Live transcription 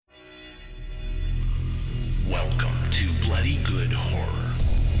Bloody Good Horror.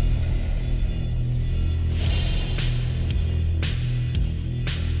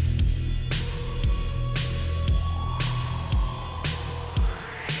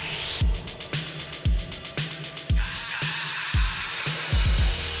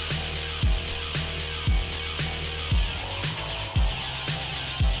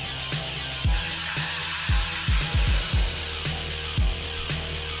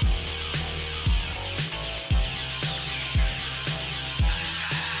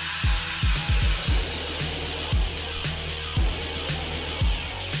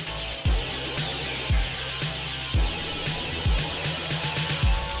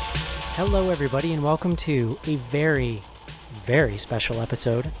 Hello everybody and welcome to a very, very special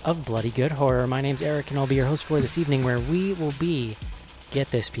episode of Bloody Good Horror. My name's Eric and I'll be your host for this evening where we will be,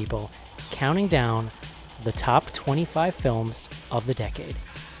 get this people, counting down the top 25 films of the decade.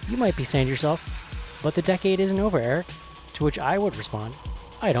 You might be saying to yourself, but the decade isn't over, Eric. To which I would respond,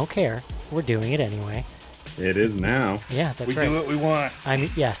 I don't care. We're doing it anyway. It is now. Yeah, that's right. We do what we want.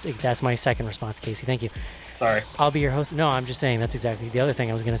 Yes, that's my second response, Casey. Thank you. Sorry. I'll be your host. No, I'm just saying that's exactly the other thing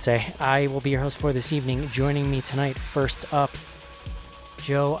I was going to say. I will be your host for this evening. Joining me tonight, first up,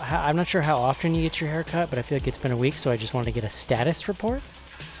 Joe. I'm not sure how often you get your hair cut, but I feel like it's been a week, so I just wanted to get a status report.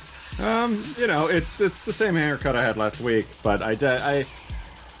 It's the same haircut I had last week, but I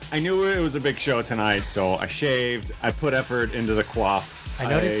knew it was a big show tonight, so I shaved. I put effort into the coif. I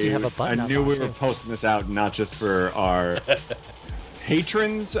noticed you have a button. I knew we were posting this out not just for our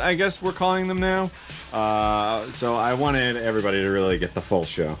patrons, I guess we're calling them now. So I wanted everybody to really get the full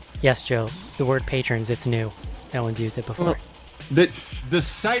show. Yes, Joe. The word patrons, it's new. No one's used it before. Well, the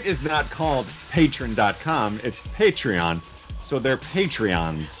site is not called patron.com, it's Patreon. So they're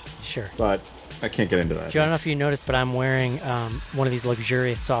Patreons. Sure. But I can't get into that. Joe, I don't know if you noticed, but I'm wearing one of these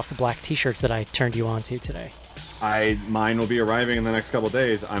luxurious soft black t-shirts that I turned you on to today. Mine will be arriving in the next couple of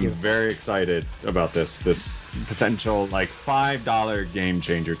days. I'm very excited about this potential like $5 game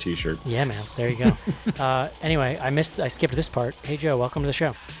changer t-shirt. Yeah, man. There you go. Anyway, I skipped this part. Hey, Joe, welcome to the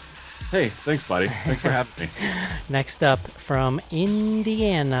show. Hey, thanks, buddy. Thanks for having me. Next up from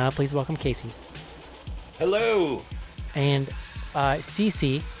Indiana, please welcome Casey. Hello. And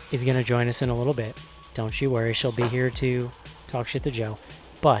Cece is going to join us in a little bit. Don't you worry. She'll be here to talk shit to Joe.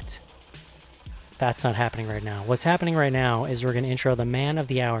 But that's not happening right now. What's happening right now is we're going to intro the man of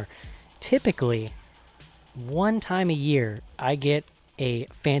the hour. Typically, one time a year, I get a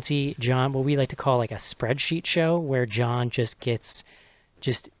fancy John, what we like to call like a spreadsheet show, where John just gets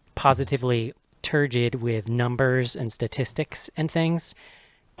positively turgid with numbers and statistics and things.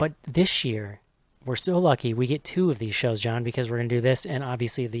 But this year, we're so lucky we get two of these shows, John, because we're going to do this and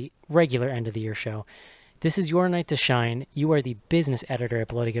obviously the regular end of the year show. This is your night to shine. You are the business editor at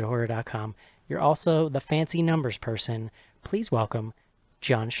bloodygoodhorror.com. You're also the fancy numbers person. Please welcome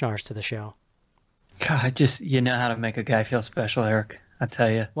John Schnars to the show. God, you know how to make a guy feel special, Eric. I tell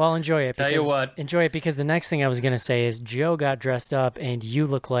you. Well, enjoy it. Enjoy it because the next thing I was going to say is Joe got dressed up and you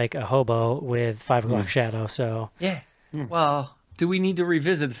look like a hobo with 5 o'clock shadow. So yeah. Well, do we need to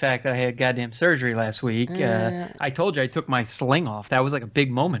revisit the fact that I had goddamn surgery last week? I told you I took my sling off. That was like a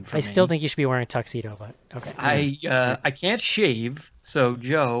big moment for me. I still think you should be wearing a tuxedo, but okay. I can't shave, so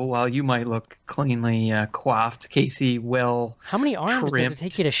Joe, while you might look cleanly coiffed, Casey, how many arms trimmed. does it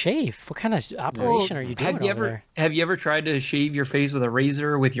take you to shave? What kind of operation are you doing there? Have you ever tried to shave your face with a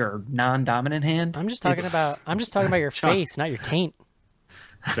razor with your non-dominant hand? I'm just talking about your face, not your taint.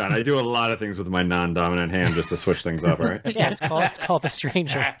 John, I do a lot of things with my non-dominant hand just to switch things up, right? Yeah, it's called the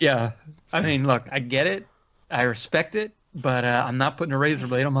stranger. Yeah. I mean, look, I get it. I respect it. But I'm not putting a razor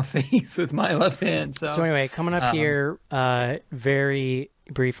blade on my face with my left hand. So anyway, coming up here very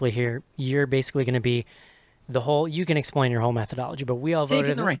briefly here, you're basically going to be the whole, you can explain your whole methodology, but we all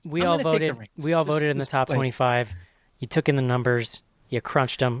voted in the top 25. You took in the numbers, you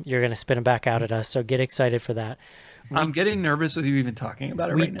crunched them, you're going to spit them back out at us. So get excited for that. I'm getting nervous with you even talking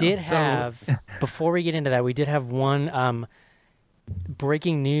about it right now. We did have, before we get into that, we did have one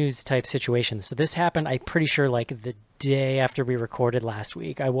breaking news type situation. So this happened, I'm pretty sure, like the day after we recorded last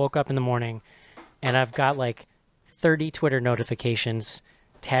week. I woke up in the morning and I've got like 30 Twitter notifications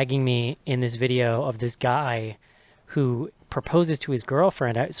tagging me in this video of this guy who proposes to his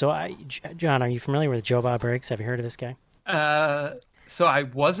girlfriend. John, are you familiar with Joe Bob Briggs? Have you heard of this guy? So I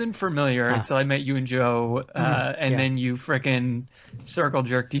wasn't familiar until I met you and Joe, then you frickin' circle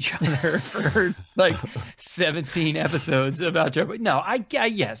jerked each other for like 17 episodes about Joe. No,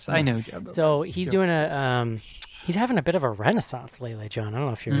 yes, I know Joe. So he's doing he's having a bit of a renaissance lately, John. I don't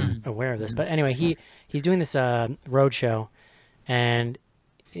know if you're aware of this, but anyway, he's doing this road show, and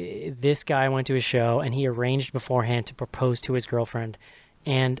this guy went to his show and he arranged beforehand to propose to his girlfriend.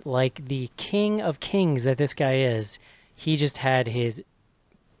 And like the king of kings that this guy is, he just had his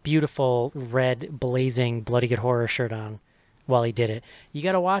beautiful red blazing Bloody Good Horror shirt on while he did it. You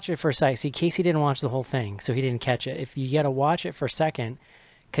got to watch it for a second. See, Casey didn't watch the whole thing, so he didn't catch it. If you got to watch it for a second,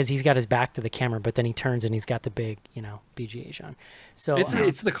 because he's got his back to the camera, but then he turns and he's got the big, BGH on. So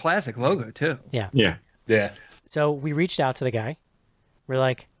it's the classic logo too. Yeah. Yeah. So we reached out to the guy. We're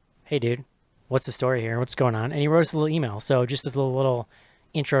like, hey, dude, what's the story here? What's going on? And he wrote us a little email. So just as a little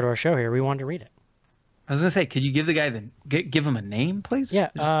intro to our show here, we wanted to read it. I was gonna say, could you give the guy give him a name, please? Yeah,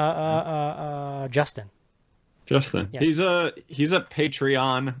 Justin. Justin. Yes. He's a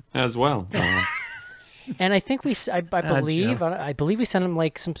Patreon as well. And I think I believe we sent him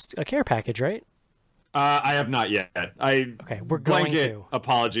like a care package, right? I have not yet. Okay, we're going blanket to.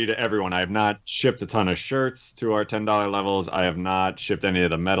 Apology to everyone. I have not shipped a ton of shirts to our $10 levels. I have not shipped any of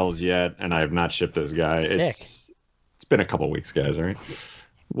the medals yet, and I have not shipped this guy. Sick. It's been a couple weeks, guys. All right,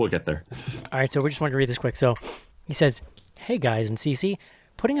 we'll get there. All right, so we just wanted to read this quick. So he says, "Hey guys and CC,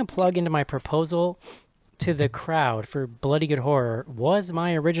 putting a plug into my proposal to the crowd for Bloody Good Horror was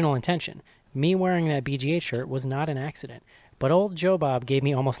my original intention. Me wearing that BGH shirt was not an accident. But old Joe Bob gave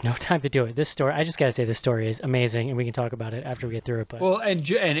me almost no time to do it. This story, I just got to say, this story is amazing, and we can talk about it after we get through it. But well, and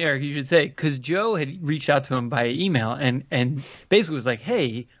Eric, you should say, because Joe had reached out to him by email and basically was like,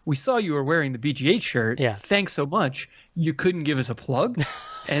 hey, we saw you were wearing the BGH shirt. Yeah. Thanks so much. You couldn't give us a plug?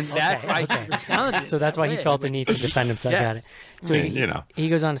 And that's why he responded. So that's why he felt the need to defend himself. Yes. Got it. So he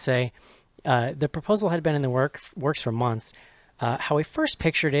goes on to say, the proposal had been in the works for months. How I first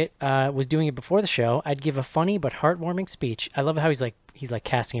pictured it was doing it before the show. I'd give a funny but heartwarming speech. I love how he's like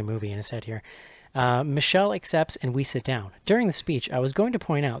casting a movie in his head here. Michelle accepts and we sit down. During the speech, I was going to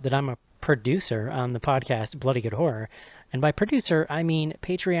point out that I'm a producer on the podcast Bloody Good Horror. And by producer, I mean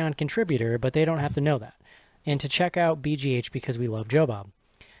Patreon contributor, but they don't have to know that. And to check out BGH because we love Joe Bob.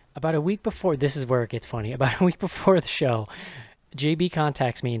 About a week before, this is where it gets funny. About a week before the show, JB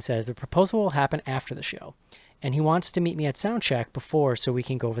contacts me and says the proposal will happen after the show. And he wants to meet me at soundcheck before so we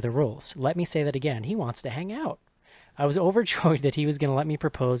can go over the rules. Let me say that again. He wants to hang out. I was overjoyed that he was going to let me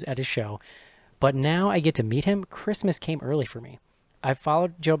propose at his show. But now I get to meet him. Christmas came early for me. I've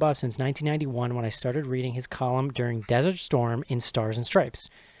followed Joe Bob since 1991 when I started reading his column during Desert Storm in Stars and Stripes.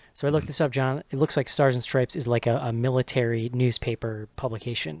 So I looked this up, John. It looks like Stars and Stripes is like a military newspaper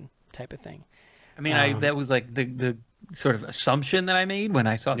publication type of thing. I mean, that was like the sort of assumption that I made when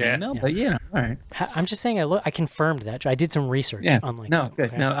I saw the email, but all right. I'm just saying, I confirmed that. I did some research on like. No, good.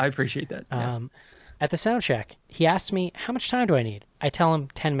 Okay? No, I appreciate that. Yes. At the sound check, he asked me, how much time do I need? I tell him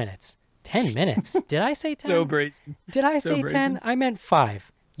 10 minutes. 10 minutes? Did I say 10? So brazen. Did I say 10? I meant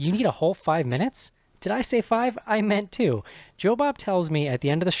 5. You need a whole 5 minutes? Did I say 5? I meant 2. Joe Bob tells me at the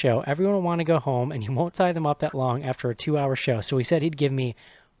end of the show, everyone will want to go home and you won't tie them up that long after a 2-hour show. So he said he'd give me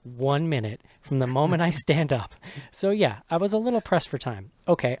 1 minute from the moment I stand up. So yeah, I was a little pressed for time.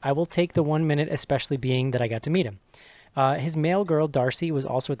 Okay, I will take the 1 minute, especially being that I got to meet him. His male girl, Darcy, was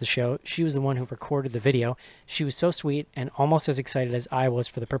also at the show. She was the one who recorded the video. She was so sweet and almost as excited as I was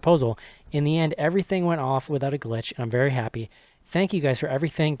for the proposal. In the end, everything went off without a glitch, and I'm very happy. Thank you guys for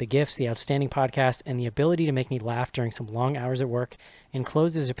everything, the gifts, the outstanding podcast, and the ability to make me laugh during some long hours at work.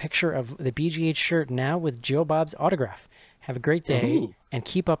 Enclosed is a picture of the BGH shirt now with Joe Bob's autograph. Have a great day, and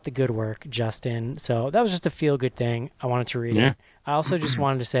keep up the good work, Justin. So that was just a feel-good thing. I wanted to read it. I also just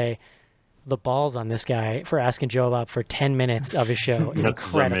wanted to say the balls on this guy for asking Joe Bob for 10 minutes of his show is That's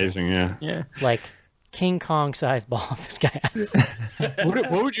incredible. Amazing, yeah. Like King Kong-sized balls this guy has.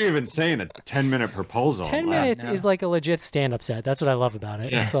 What would you even say in a 10-minute proposal? 10 minutes is like a legit stand-up set. That's what I love about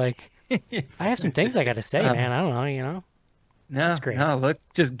it. Yeah. It's like, I have some things I got to say, man. I don't know, No, That's great. No, look,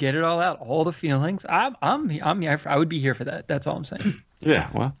 just get it all out, all the feelings. I would be here for that. That's all I'm saying. Yeah,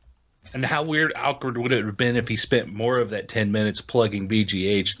 well. And how awkward would it have been if he spent more of that 10 minutes plugging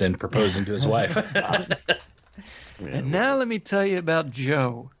BGH than proposing to his wife? And now let me tell you about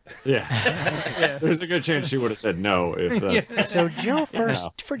Joe. Yeah. There's a good chance she would have said no if that's... So Joe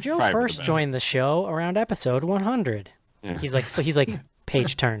first joined the show around episode 100. Yeah. He's like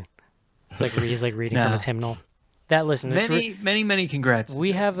page turn. It's like he's like reading from his hymnal. That many congrats.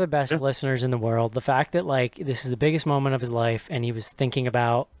 We have the best listeners in the world. The fact that like this is the biggest moment of his life and he was thinking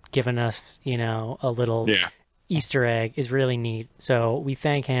about giving us, a little Easter egg is really neat. So we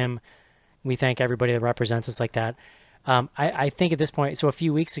thank him. We thank everybody that represents us like that. I think at this point, so a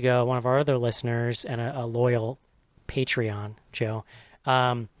few weeks ago, one of our other listeners and a loyal Patreon, Joe,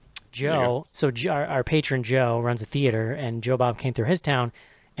 our patron Joe runs a theater, and Joe Bob came through his town,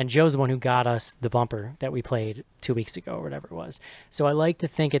 And Joe's the one who got us the bumper that we played 2 weeks ago or whatever it was. So I like to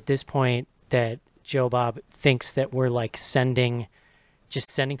think at this point that Joe Bob thinks that we're like sending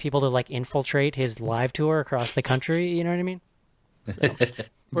people to like infiltrate his live tour across the country. You know what I mean? So,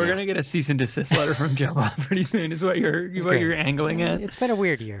 We're gonna get a cease and desist letter from Joe Bob pretty soon. Is what you're angling at. It's been a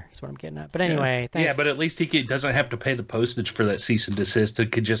weird year. Is what I'm getting at. But anyway, thanks. Yeah, but at least doesn't have to pay the postage for that cease and desist. He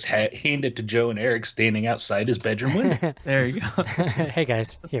could just hand it to Joe and Eric standing outside his bedroom window. There you go. Hey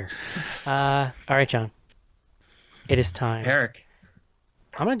guys, here. All right, John. It is time. Eric.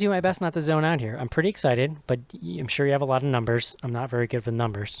 I'm going to do my best not to zone out here. I'm pretty excited, but I'm sure you have a lot of numbers. I'm not very good with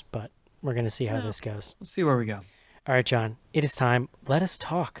numbers, but we're going to see how this goes. Let's see where we go. All right, John, it is time. Let us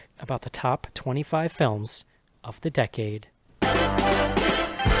talk about the top 25 films of the decade. We're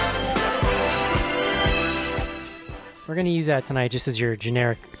going to use that tonight just as your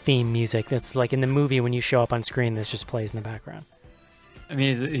generic theme music. That's like in the movie when you show up on screen, this just plays in the background. I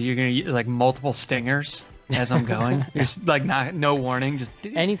mean, you're going to use like multiple stingers as I'm going? You're just, like, no warning? Just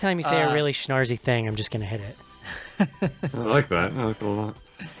anytime you say a really schnarzy thing, I'm just going to hit it. I like that. I like it a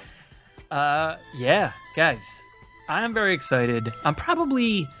lot. Yeah, guys. I'm very excited. I'm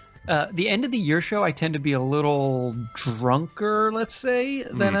probably the end of the year show. I tend to be a little drunker, let's say,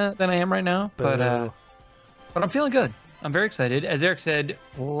 than I am right now. But I'm feeling good. I'm very excited. As Eric said,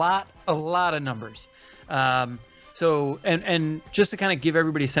 a lot of numbers. So and just to kind of give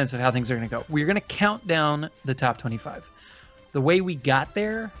everybody a sense of how things are going to go, we're going to count down the top 25. The way we got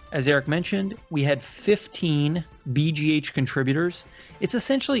there, as Eric mentioned, we had 15 BGH contributors. It's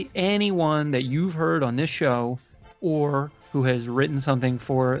essentially anyone that you've heard on this show or who has written something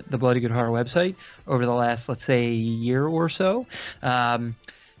for the Bloody Good Horror website over the last, let's say, year or so.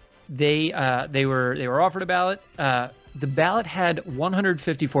 They were offered a ballot. The ballot had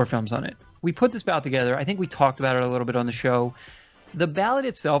 154 films on it. We put this ballot together. I think we talked about it a little bit on the show. The ballot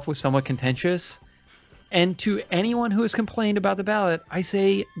itself was somewhat contentious. And to anyone who has complained about the ballot, I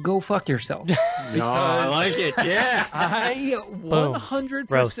say, go fuck yourself. No, I like it. Yeah. I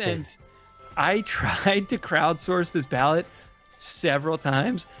 100%. I tried to crowdsource this ballot several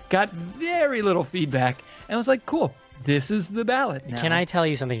times, got very little feedback, and was like, cool, this is the ballot now. Can I tell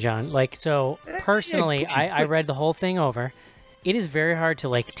you something, John? Like, so personally, I read the whole thing over. It is very hard to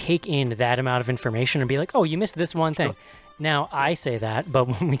like take in that amount of information and be like, oh, you missed this one thing. Now, I say that, but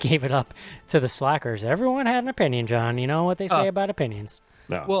when we gave it up to the slackers, everyone had an opinion, John. You know what they say about opinions.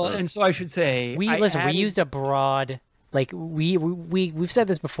 No, well, and so I should say... We used a broad... Like, we've said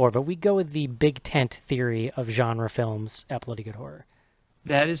this before, but we go with the big tent theory of genre films at Bloody Good Horror.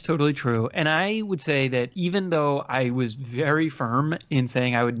 That is totally true. And I would say that even though I was very firm in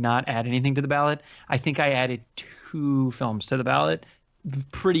saying I would not add anything to the ballot, I think I added 2 films to the ballot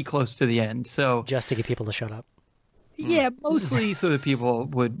pretty close to the end. So just to get people to shut up. Yeah, mostly so that people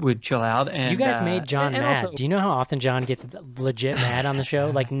would chill out. And you guys made John mad. Also, do you know how often John gets legit mad on the show?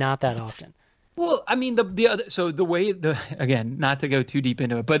 Like, not that often. Well, I mean, the other, so the way again, not to go too deep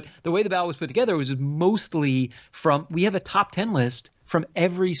into it, but the way the ballot was put together was mostly we have a top 10 list from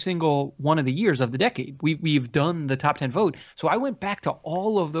every single one of the years of the decade. We've done the top 10 vote. So I went back to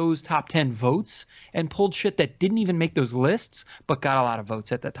all of those top 10 votes and pulled shit that didn't even make those lists, but got a lot of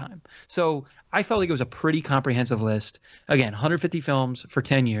votes at that time. So I felt like it was a pretty comprehensive list. Again, 150 films for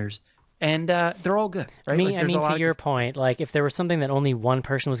 10 years. And they're all good, right? I mean, to your point, like if there was something that only one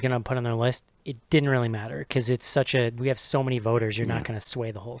person was going to put on their list, it didn't really matter because it's we have so many voters, you're not going to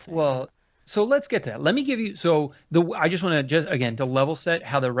sway the whole thing. Well, so let's get to that. Let me give you, I just want to again, to level set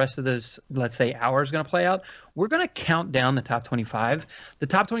how the rest of this, let's say, hour is going to play out. We're going to count down the top 25. The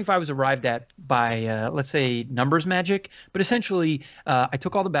top 25 was arrived at by, let's say, numbers magic. But essentially, I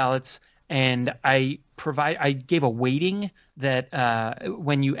took all the ballots and I gave a weighting that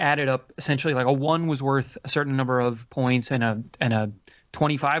when you add it up, essentially like a 1 was worth a certain number of points and a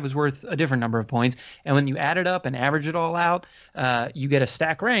 25 was worth a different number of points. And when you add it up and average it all out, you get a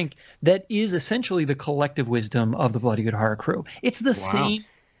stack rank that is essentially the collective wisdom of the Bloody Good Horror crew. It's the same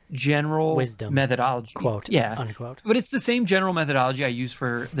general wisdom methodology. Quote, yeah, unquote. But it's the same general methodology I use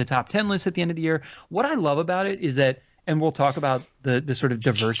for the top 10 list at the end of the year. What I love about it is that, and we'll talk about the sort of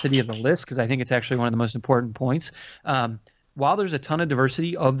diversity of the list because I think it's actually one of the most important points. While there's a ton of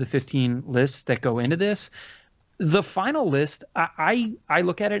diversity of the 15 lists that go into this, the final list, I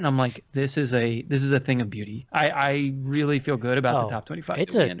look at it and I'm like, this is a thing of beauty. I really feel good about the top 25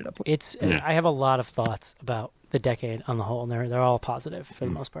 that we ended up with. I have a lot of thoughts about the decade on the whole, and they're all positive for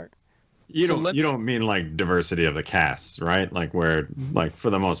the most part. You don't mean like diversity of the cast, right? Like where, like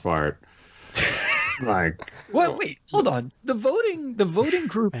for the most part. Like, well, wait, hold on. The voting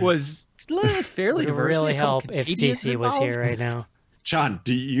group was fairly diverse. It would really help if Cece was here right now. John,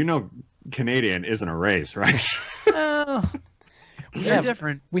 do you know Canadian isn't a race, right? They're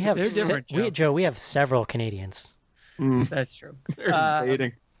different. We have Joe. we have several Canadians. That's true. They're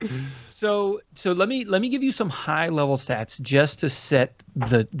invading. So let me give you some high level stats just to set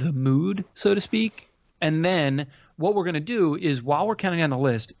the mood, so to speak. And then what we're gonna do is while we're counting down the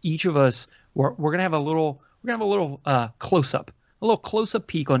list, each of us we're gonna have a little close up, a little close up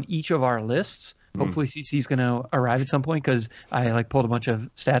peek on each of our lists. Hopefully CC's gonna arrive at some point because I pulled a bunch of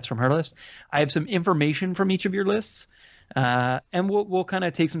stats from her list. I have some information from each of your lists. And we'll kind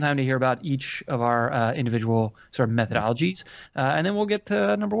of take some time to hear about each of our individual sort of methodologies, and then we'll get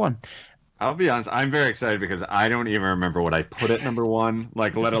to number one. I'll be honest, I'm very excited because I don't even remember what I put at number one,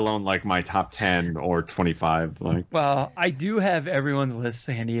 like let alone like my top 10 or 25. Like, well, I do have everyone's list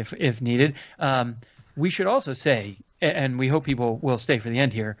handy if needed. We should also say, and we hope people will stay for the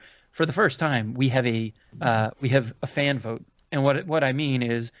end here. For the first time, we have a fan vote. And what I mean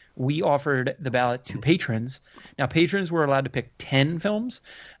is we offered the ballot to patrons. Now, patrons were allowed to pick 10 films.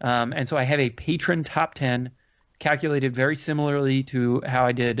 And so I have a patron top 10 calculated very similarly to how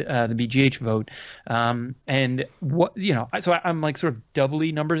I did the BGH vote. And so I'm like sort of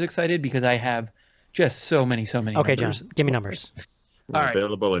doubly numbers excited because I have just so many Okay, numbers. John, give me numbers. All right.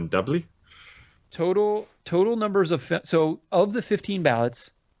 Available in doubly? Total numbers of of the 15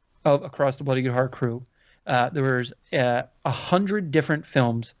 ballots across the Bloody Good Heart crew, there was 100 different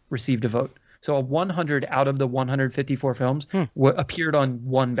films received a vote. So 100 out of the 154 films appeared on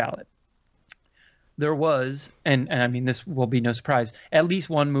one ballot. There was, and I mean, this will be no surprise, at least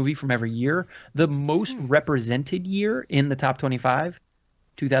one movie from every year. The most represented year in the top 25,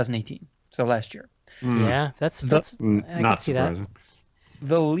 2018. So last year. Yeah, that's I can see surprising. That.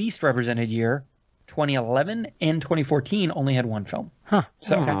 The least represented year, 2011 and 2014, only had one film. Huh.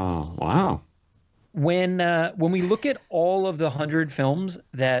 So, Oh, wow. When we look at all of the 100 films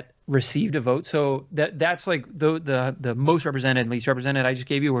that received a vote, so that's like the most represented and least represented I just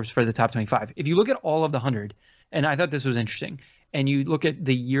gave you was for the top 25. If you look at all of the 100, and I thought this was interesting, and you look at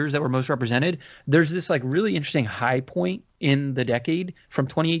the years that were most represented, there's this like really interesting high point in the decade from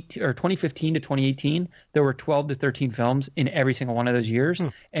 2015 to 2018. There were 12 to 13 films in every single one of those years,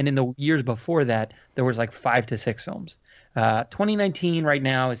 and in the years before that, there was like 5 to 6 films. 2019 right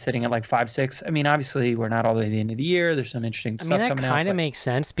now is sitting at like 5, 6. I mean, obviously we're not all the way to the end of the year. There's some interesting stuff coming out. That kind of makes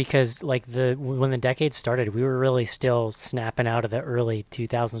sense because like when the decade started, we were really still snapping out of the early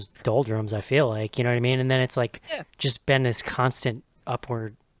 2000s doldrums, I feel like, you know what I mean? And then it's like just been this constant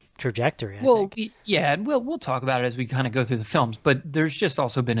upward trajectory, I think. And we'll talk about it as we kind of go through the films, but there's just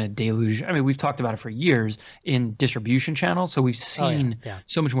also been a deluge. I mean, we've talked about it for years in distribution channels, so we've seen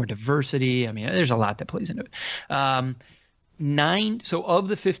so much more diversity. I mean, there's a lot that plays into it. 9. So of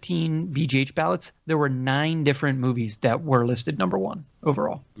the 15 BGH ballots, there were 9 different movies that were listed number one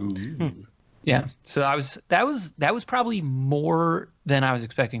overall. Yeah. So that was probably more than I was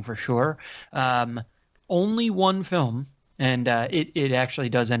expecting for sure. Only one film, and it actually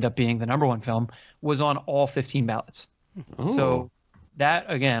does end up being the number one film, was on all 15 ballots. Oh. So that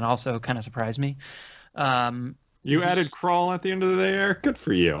again also kind of surprised me. You added Crawl at the end of the day, Eric. Good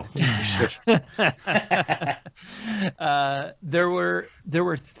for you. There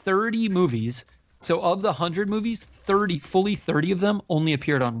were 30 movies. So of the 100 movies, 30 of them only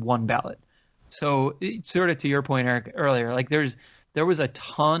appeared on one ballot. So sort of to your point, Eric, earlier, like there was a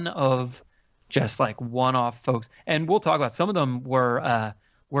ton of just like one-off folks, and we'll talk about some of them were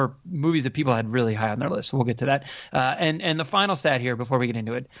movies that people had really high on their list. So we'll get to that. And the final stat here before we get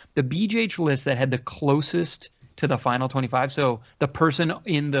into it, the BGH list that had the closest to the final 25. So the person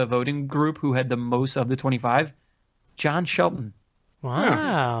in the voting group who had the most of the 25, John Shelton.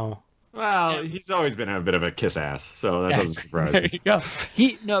 Wow. Well, he's always been a bit of a kiss ass, so that doesn't surprise There me. you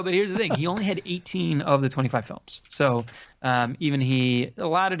go. But here's the thing: he only had 18 of the 25 films. So even a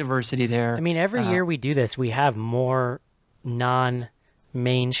lot of diversity there. I mean, every year we do this, we have more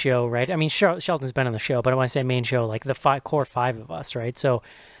non-main show, right? I mean, Shelton's been on the show, but I want to say main show, like the core 5 of us, right? So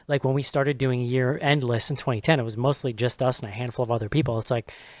like when we started doing year-end lists in 2010, it was mostly just us and a handful of other people. It's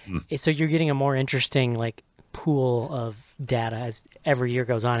like, so you're getting a more interesting like pool of data as every year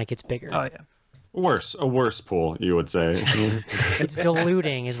goes on. It gets bigger. Oh yeah. A worse pool, you would say. It's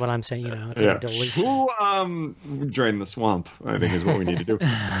diluting, is what I'm saying. You know, it's like a dilution. Who drained the swamp? I think is what we need to do.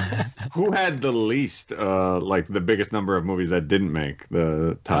 Who had the least, like the biggest number of movies that didn't make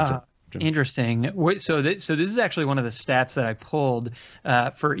the top 10? Interesting. So this is actually one of the stats that I pulled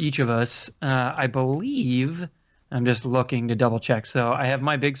for each of us. I believe. I'm just looking to double check. So I have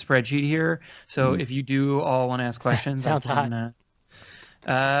my big spreadsheet here. So if you do all want to ask questions, sounds hot.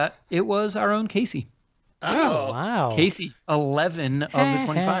 It was our own Casey. Oh, Wow. Casey, 11 of the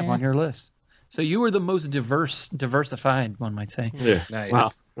 25 on your list. So you were the most diversified, one might say. Yeah. nice.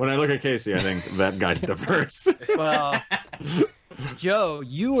 Wow. When I look at Casey, I think that guy's diverse. Well, Joe,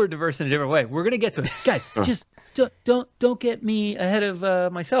 you were diverse in a different way. We're gonna get to it, guys. Just don't get me ahead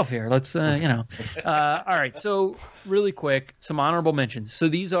of myself here. Let's all right. So really quick, some honorable mentions. So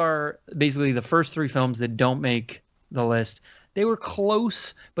these are basically the first three films that don't make the list. They were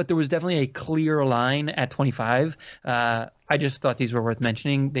close, but there was definitely a clear line at 25. I just thought these were worth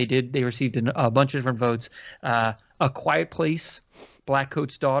mentioning. They received a bunch of different votes. A Quiet Place, Black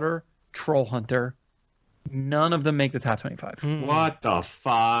Coat's Daughter, Troll Hunter. None of them make the top 25. What the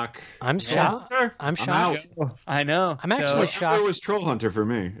fuck? I'm shocked. I'm shocked. I know. I'm actually shocked. It was Troll Hunter for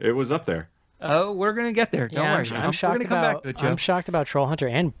me. It was up there. Oh, we're gonna get there. Don't worry. I'm shocked we're gonna come back to it, Joe. I'm shocked about Troll Hunter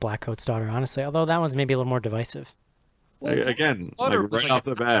and Black Coat's Daughter, honestly. Although that one's maybe a little more divisive. Again, Slaughter like was right like off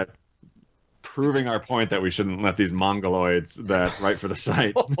the bat, proving our point that we shouldn't let these mongoloids that write for the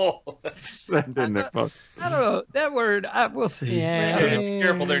site send in their votes. I don't know that word. We'll see. Yeah. Be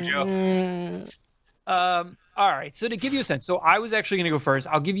careful there, Joe. All right. So to give you a sense, so I was actually going to go first.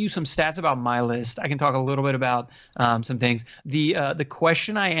 I'll give you some stats about my list. I can talk a little bit about some things. The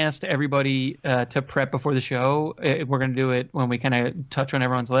question I asked everybody to prep before the show, we're going to do it when we kind of touch on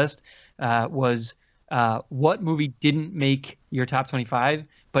everyone's list, was what movie didn't make your top 25,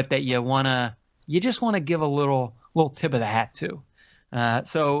 but that you just want to give a little tip of the hat to.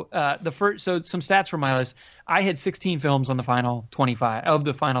 So some stats from my list. I had 16 films on the final 25 of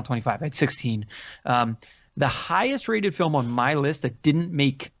the final 25. I had 16. The highest rated film on my list that didn't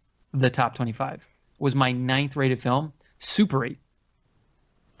make the top 25 was my 9th rated film, Super 8.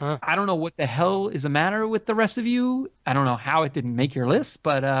 I don't know what the hell is the matter with the rest of you. I don't know how it didn't make your list,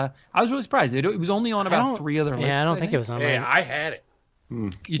 but I was really surprised. It was only on about 3 other lists. Yeah, I don't think it was on Hey, mine. I had it.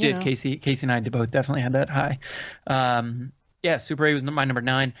 You did, know. Casey. Casey and I both definitely had that high. Yeah, Super 8 was my number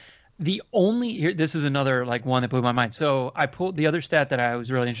 9. This is another one that blew my mind. So I pulled the other stat that I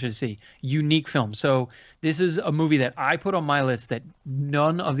was really interested to see. Unique film. So this is a movie that I put on my list that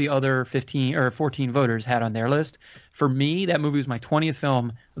none of the other 15 or 14 voters had on their list. For me, that movie was my 20th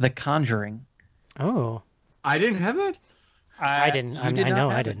film, The Conjuring. Oh, I didn't have that? I didn't. I know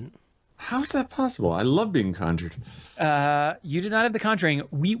I didn't. How is that possible? I love being conjured. You did not have The Conjuring.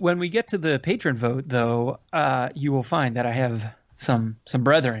 When we get to the patron vote, though, you will find that I have some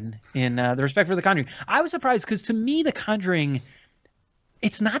brethren in the respect for The Conjuring. I was surprised because to me, The Conjuring,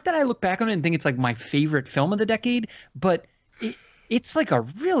 it's not that I look back on it and think it's like my favorite film of the decade, but it's like a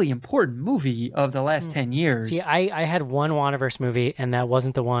really important movie of the last 10 years. See, I had one Wandaverse movie, and that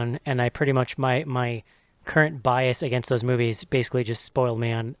wasn't the one, and I pretty much my current bias against those movies basically just spoiled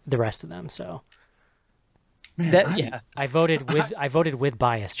me on the rest of them. So I voted with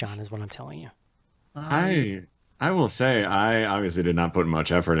bias, John, is what I'm telling you. I will say I obviously did not put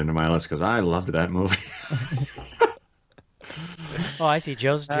much effort into my list because I loved that movie. Oh, I see.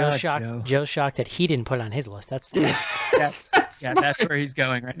 Joe's shocked. Joe. Joe's shocked that he didn't put it on his list. That's fine. Yeah, that's where he's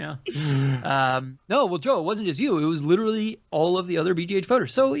going right now. No, well, Joe, it wasn't just you. It was literally all of the other BGH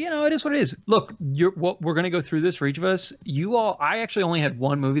voters. So, it is what it is. Look, we're going to go through this for each of us. I actually only had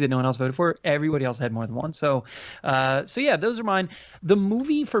one movie that no one else voted for. Everybody else had more than one. So yeah, those are mine. The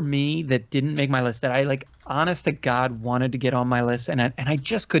movie for me that didn't make my list that I, honest to God, wanted to get on my list, and I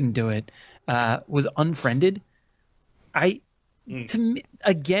just couldn't do it, was Unfriended. To me,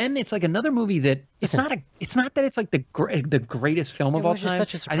 again, it's like another movie that it's not that it's like the greatest film of all time. Just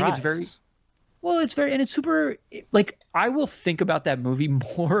such a surprise. I think it's super, I will think about that movie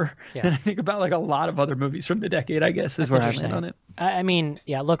more than I think about a lot of other movies from the decade, I guess, is where I land on it. I mean,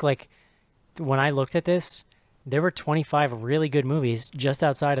 yeah, look, when I looked at this, there were 25 really good movies just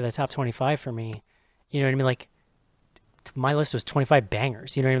outside of the top 25 for me. You know what I mean? My list was 25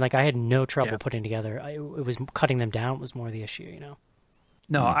 bangers. You know what I mean? I had no trouble putting together. It was cutting them down was more the issue,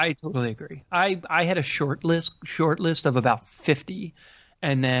 No, I totally agree. I had a short list of about 50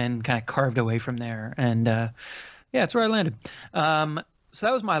 and then kind of carved away from there. And that's where I landed. So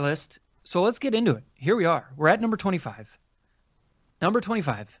that was my list. So let's get into it. Here we are. We're at number 25. Number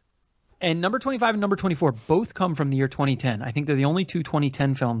 25. And number 25 and number 24 both come from the year 2010. I think they're the only two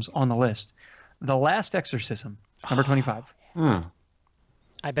 2010 films on the list. The Last Exorcism, number 25. I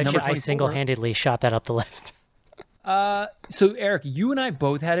bet Number you I 24. single-handedly shot that up the list. So Eric, you and I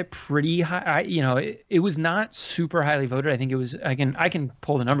both had it pretty high. It was not super highly voted. I think it was, I can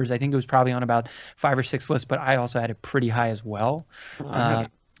pull the numbers. I think it was probably on about 5 or 6 lists, but I also had it pretty high as well. I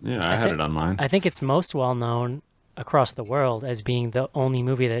had it on mine. I think it's most well known across the world as being the only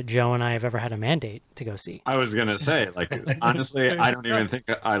movie that Joe and I have ever had a mandate to go see. I was gonna say, like, honestly, I don't even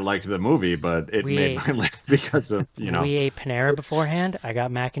think I liked the movie, but it made my list because of we ate Panera beforehand. I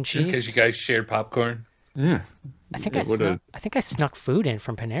got mac and cheese because you guys shared popcorn. Yeah, I think I snuck food in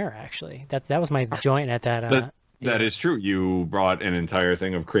from Panera. Actually, that was my joint at that. That is true. You brought an entire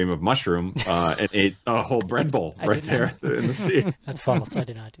thing of cream of mushroom and ate a whole bread bowl right there in the sea. That's false. I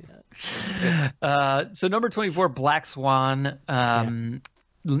did not do that. So number 24, Black Swan.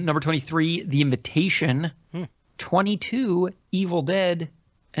 Number 23, The Invitation. 22, Evil Dead.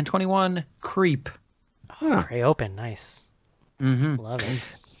 And 21, Creep. Oh, Cray Open. Nice. Love it. I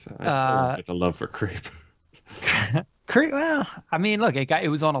still get the love for Creep. Creep, well, I mean, look,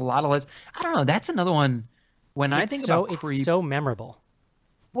 it was on a lot of lists. I don't know. That's another one. When I think about Creep, it's so memorable.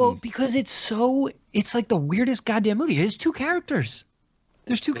 Well, because it's like the weirdest goddamn movie. There's two characters.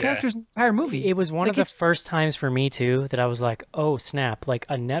 There's two characters in the entire movie. It was one of the first times for me too that I was like, oh snap, like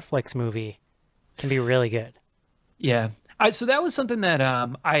a Netflix movie can be really good. Yeah. So that was something that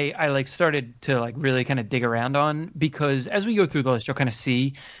I like started to like really kind of dig around on, because as we go through the list, you'll kind of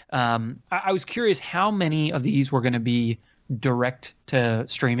see. I was curious how many of these were going to be direct to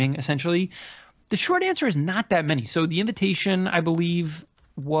streaming, essentially. The short answer is not that many. So The Invitation, I believe,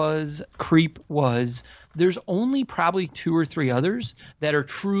 was, Creep was. There's only probably 2 or 3 others that are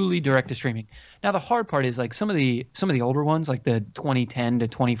truly direct to streaming. Now the hard part is like some of the older ones, like the 2010 to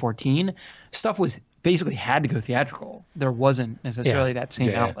 2014 stuff, was basically had to go theatrical. There wasn't necessarily that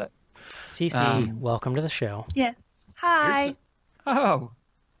same outlet. Cece, welcome to the show. Yeah. Hi. Oh,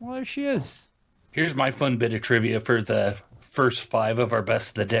 well, there she is. Here's my fun bit of trivia for the first 5 of our best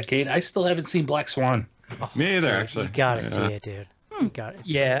of the decade. I still haven't seen Black Swan. Me either, actually. You gotta see it, dude. You got it.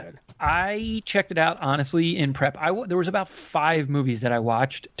 Yeah. So I checked it out, honestly, in prep. There was about 5 movies that I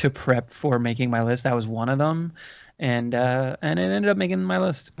watched to prep for making my list. That was one of them. And it ended up making my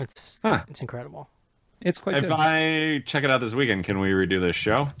list. It's incredible. It's quite good. If I check it out this weekend, can we redo this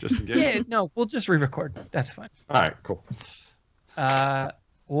show just in case? Yeah, no, we'll just re-record. That's fine. All right, cool.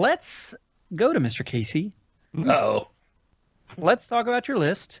 Let's go to Mr. Casey. Uh-oh. Let's talk about your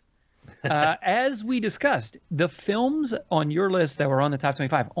list. As we discussed, the films on your list that were on the top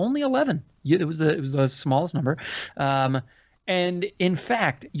 25, only 11. It was the smallest number. And in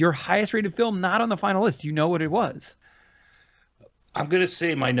fact, your highest rated film not on the final list. Do you know what it was? I'm going to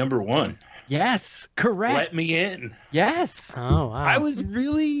say my number 1. Yes, correct. Let Me In. Yes. Oh, wow. I was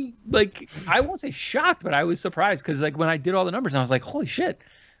really, like, I won't say shocked, but I was surprised because, like, when I did all the numbers, I was like, holy shit,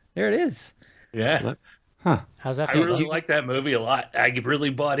 there it is. Yeah. How's that I feel? really like that movie a lot. I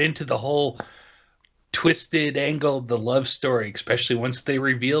really bought into the whole twisted angle of the love story, especially once they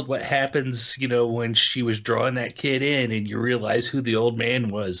revealed what happens, when she was drawing that kid in and you realize who the old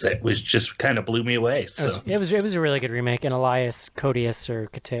man was. That was just kind of blew me away. So It was a really good remake, and Elias Koteas, or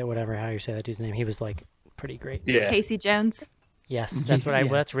Koteas, whatever, how you say that dude's name, he was like pretty great. Yeah. Casey Jones. Yes, that's what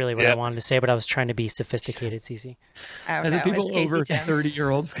that's really what I wanted to say, but I was trying to be sophisticated, Cece. Oh, As no, the people it's Casey over Jones.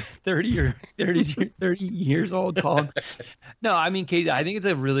 30-year-olds, 30 years old called. No, I mean, Casey, I think it's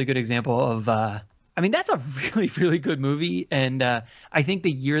a really good example of. I mean, that's a really, really good movie, and I think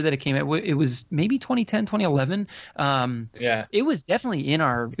the year that it came out, it was maybe 2010, 2011. Yeah, it was definitely in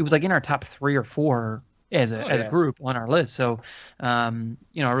our top 3 or 4 as a group on our list. So, a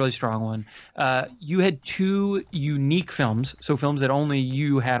really strong one. You had 2 unique films, so films that only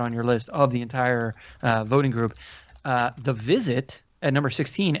you had on your list of the entire voting group. The Visit at number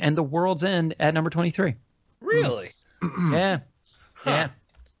 16 and The World's End at number 23. really? Yeah. Yeah.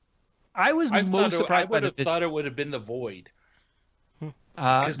 I was most surprised by I would The have Visit. thought it would have been The Void.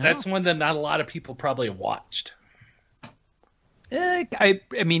 Because that's one that not a lot of people probably watched. I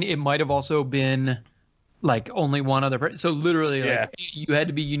mean, it might have also been like only one other person. So literally, like, you had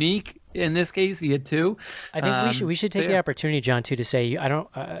to be unique. In this case, you had 2. I think we should take the opportunity, John, too, to say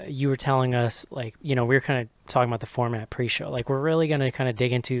you were telling us, like, we were kind of talking about the format pre-show. Like, we're really going to kind of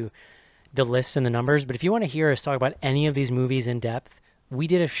dig into the lists and the numbers. But if you want to hear us talk about any of these movies in depth, we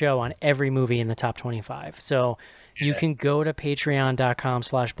did a show on every movie in the top 25. So you can go to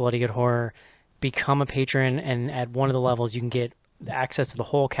patreon.com/bloodygoodhorror, become a patron, and at one of the levels, you can get access to the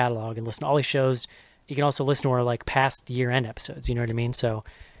whole catalog and listen to all these shows. You can also listen to our like past year-end episodes. You know what I mean? So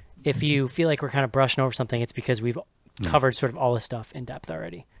if you feel like we're kind of brushing over something, it's because we've covered sort of all this stuff in depth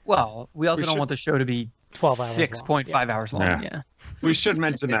already. Well, we also don't want the show to be 12 hours 6.5 hours long. Yeah. We should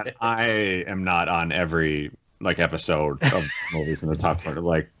mention that I am not on every episode of movies in the top 20.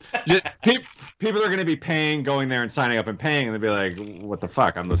 Like, people are going to be going there and signing up and paying, and they'll be like, "What the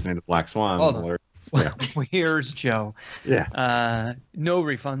fuck? I'm listening to Black Swan." Where's Joe? Yeah. No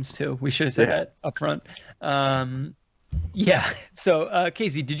refunds too. We should have said that up front. Yeah. So,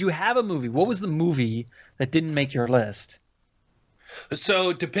 Casey, did you have a movie? What was the movie that didn't make your list?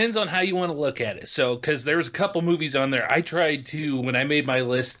 So it depends on how you want to look at it. So, because there's a couple movies on there, I tried to, when I made my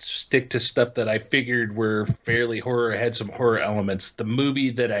list, stick to stuff that I figured were fairly horror, had some horror elements. The movie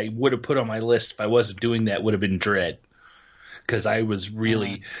that I would have put on my list if I wasn't doing that would have been Dread, because I was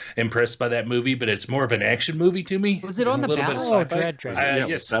really impressed by that movie. But it's more of an action movie to me. Was it on the ballot? Oh, Dread. Yes.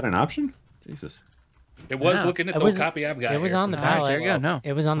 Yes, Is that an option? Jesus. it was. Yeah. Looking at It the was- copy I've got. It was here. on the All right, ballot. there you go. No.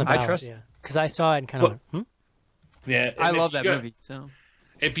 It was on the I ballot. trust- Yeah. Because I saw it and kind of went, Yeah, I and love if that you- movie. So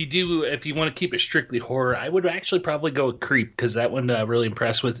If you want to keep it strictly horror, I would actually probably go with Creep, because that one really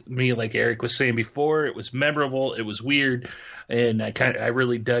impressed with me. Like Eric was saying before, it was memorable, it was weird, and I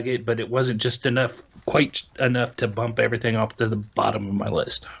really dug it. But it wasn't just quite enough to bump everything off to the bottom of my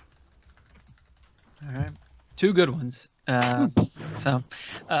list. all right, two good ones. All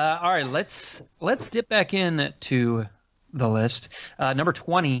right, let's dip back in to the list. Number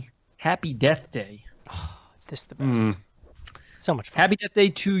 20, Happy Death Day. this is the best. So much fun. Happy Death Day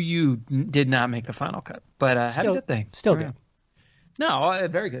to You did not make the final cut, but Happy Still- Death Day. still All good. right. No,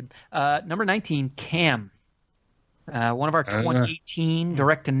 very good. Number 19, Cam. One of our 2018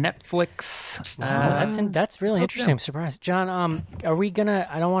 direct to Netflix. That's really okay. interesting. I'm surprised. John, are we gonna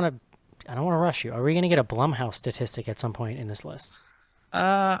I don't wanna rush you. Are we gonna get a Blumhouse statistic at some point in this list?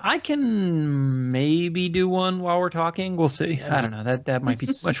 I can maybe do one while we're talking. We'll see. I don't know. That might be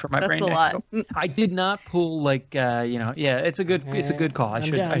too much for my brain. That's a lot. I did not pull like yeah. It's a good call. I'm I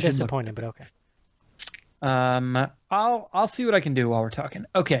should look. disappointed, but okay. I'll see what I can do while we're talking.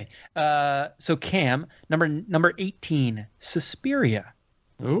 Okay. So Cam, number 18, Suspiria.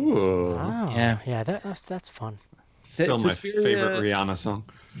 Ooh. Wow. Yeah. That's fun. Still my Suspiria- favorite Rihanna song.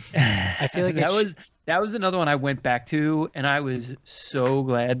 I feel like that was another one I went back to, and I was so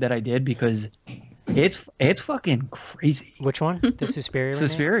glad that I did, because it's fucking crazy. which one? The Suspiria. remake?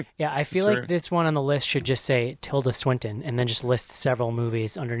 Suspiria. Yeah, I feel like this one on the list should just say Tilda Swinton and then just list several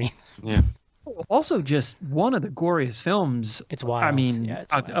movies underneath. Yeah. Also, just one of the goriest films. It's wild. I mean, Yeah,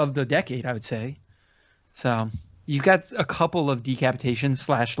 it's of, wild. of the decade, I would say. So you've got a couple of decapitations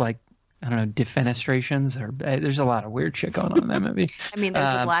 / like, I don't know, defenestrations, or there's a lot of weird shit going on in that movie. I mean,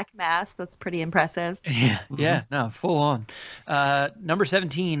 there's the Black Mass. That's pretty impressive. Yeah, no, full on. Number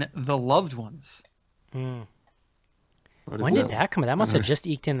 17, The Loved Ones. Mm. What is When did that come out? That must have just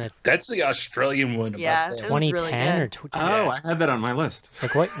eked in the That's the Australian one. Yeah, About that. it was really 2010 or good. Oh, I had that on my list.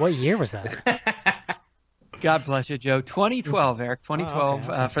 like what year was that? God bless you, Joe. 2012, Eric. 2012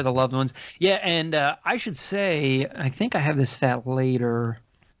 okay. For The Loved Ones. Yeah, and I should say, I think I have this stat later.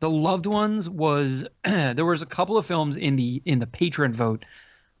 The Loved Ones was there was a couple of films in the patron vote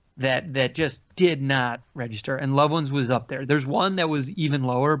that just did not register, and Loved Ones was up there. There's one that was even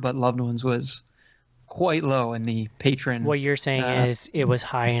lower, but Loved Ones was quite low in the patron. What you're saying is it was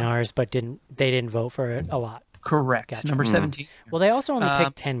high in ours, but they didn't vote for it a lot. Correct. Gotcha. Number 17. Well, they also only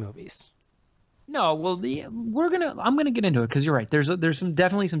picked 10 movies. No, well, I'm gonna get into it, because you're right. There's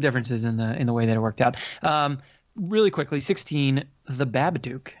definitely some differences in the way that it worked out. Really quickly, 16, The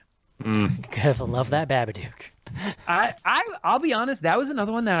Babadook. Good, love that Babadook. I'll be honest, that was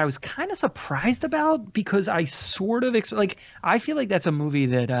another one that I was kind of surprised about, because I sort of I feel like that's a movie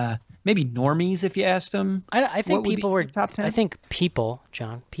that maybe normies, if you asked them. I think what would be people in were your top 10? I think people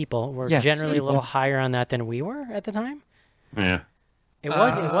were Yes, generally a little people. higher on that than we were at the time. Yeah. It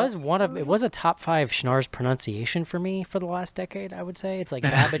was a top 5 Schnarr's pronunciation for me for the last decade, I would say. It's like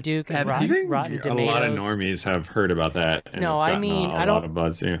Babadook and I think Rotten a Tomatoes. lot of normies have heard about that. And No, it's I gotten mean, a I don't- lot of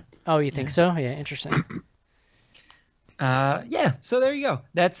buzz. Yeah. Oh, you think so? Yeah, interesting. Yeah, so there you go.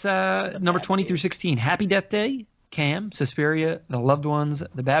 That's number 20 through 16. Happy Death Day, Cam, Suspiria, The Loved Ones,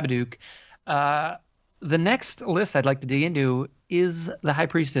 The Babadook. The next list I'd like to dig into is the High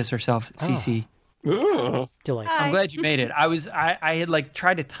Priestess herself, Cece. Ooh. Delightful. Hi. I'm glad you made it. I had like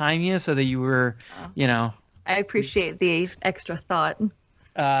tried to time you so that you were, I appreciate the extra thought.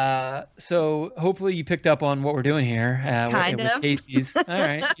 So hopefully you picked up on what we're doing here. Kind with of. Casey's. All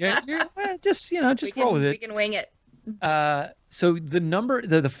right. Just roll with We it. can wing it. So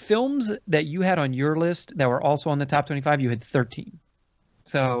the films that you had on your list that were also on the top 25, you had 13.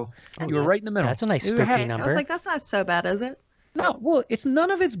 So you were right in the middle. That's a nice You spooky had- I number. was like, that's not so bad, is it? No, well, it's none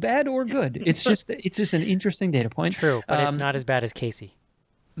of it's bad or good. It's just an interesting data point. True, but it's not as bad as Casey.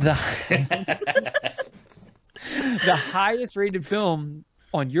 The the highest rated film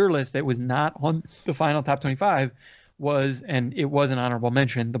on your list that was not on the final top 25 was, and it was an honorable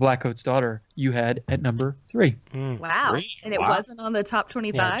mention, The Black Coat's Daughter. You had at number 3. Wow. And it wasn't on the top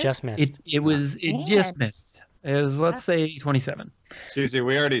 25? Yeah, just missed. It just missed. It was, let's say, 27. Cece,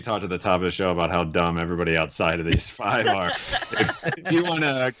 we already talked at the top of the show about how dumb everybody outside of these 5 are. If you want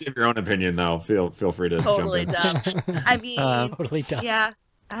to give your own opinion, though, feel free to totally jump in. dumb. I mean, Totally dumb. yeah,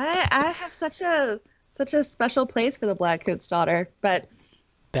 I have such a special place for The Black Coat's Daughter, but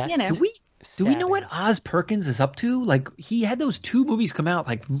Best. you know. Do we know what Oz Perkins is up to? Like, he had those 2 movies come out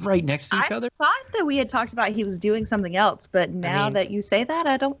like right next to each other. I thought that we had talked about he was doing something else, but now that you say that,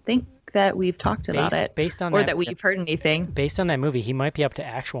 I don't think that we've talked about it, based on or that, that we've heard anything. Based on that movie, he might be up to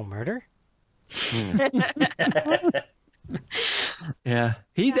actual murder. Yeah,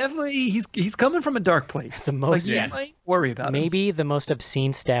 he definitely he's coming from a dark place. The most, you might worry about him. maybe the most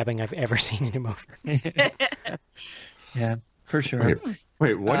obscene stabbing I've ever seen in a movie. Yeah, for sure.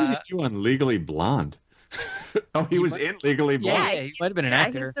 Wait, what did he do on Legally Blonde? Oh, he was in Legally Blonde. Yeah, he might have been an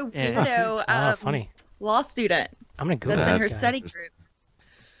actor. He's the Yeah. weirdo Funny. law student I'm gonna Google that's in this her guy. study group.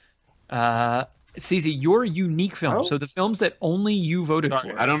 Cece, your unique film. Oh. So the films that only you voted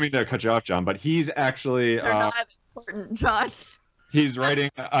Sorry, for. I don't mean to cut you off, John, but he's actually They're not important, John. he's writing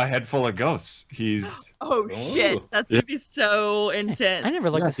A Head Full of Ghosts. He's Oh shit, that's gonna be so intense. I never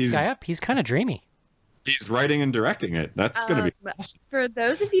looked this he's- guy up. He's kind of dreamy. writing and directing it. That's going to be awesome. For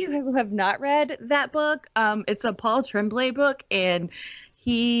those of you who have not read that book, it's a Paul Tremblay book, and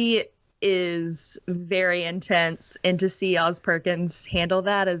he is very intense. And to see Oz Perkins handle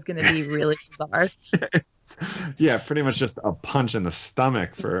that is going to be really bizarre. Yeah, pretty much just a punch in the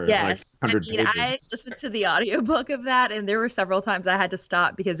stomach for like Yes, 100 pages. I listened to the audiobook of that, and there were several times I had to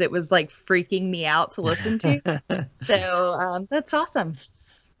stop because it was like freaking me out to listen to. So that's awesome.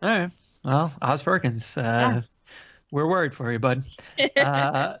 All right. Well, Oz Perkins, we're worried for you, bud.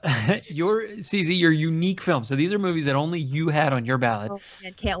 Your CZ, your unique film. So these are movies that only you had on your ballot. Oh,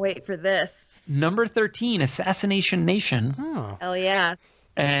 I can't wait for this. Number 13, Assassination Nation, Oh, Hell yeah.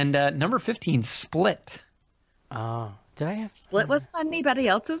 and number 15, Split. did I have? Split was on anybody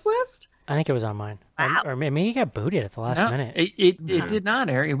else's list? I think it was on mine. Wow. Or maybe you got booted at the last No, minute. It did not,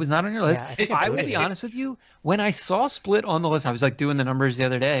 Eric. It was not on your list. Yeah, I think I I will booted be it. honest with you. When I saw Split on the list, I was like doing the numbers the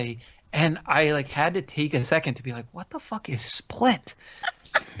other day, and I like had to take a second to be like, "What the fuck is Split?"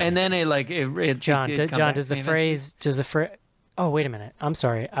 And then it John, did come John, back does to the me phrase? Oh, wait a minute. I'm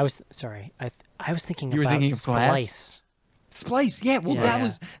sorry. I was sorry. I was thinking You were about thinking of Glass? Splice. Splice. Yeah. Well, Yeah.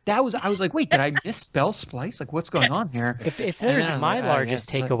 that was. I was like, wait, did I misspell Splice? Like, what's going on here? If there's Yeah, my I largest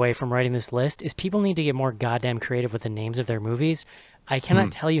guess, but- takeaway from writing this list is people need to get more goddamn creative with the names of their movies. I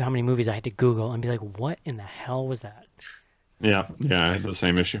cannot tell you how many movies I had to Google and be like, what in the hell was that? Yeah, I had the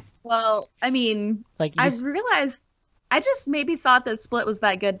same issue. Well, I mean, Like, I realized I just maybe thought that Split was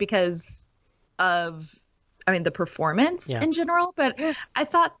that good because of, the performance Yeah. in general. But I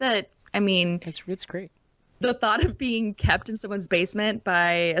thought that, it's great. the thought of being kept in someone's basement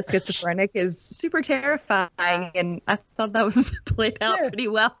by a schizophrenic is super terrifying. And I thought that was played out pretty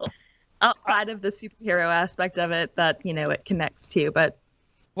well outside of the superhero aspect of it that, it connects to. But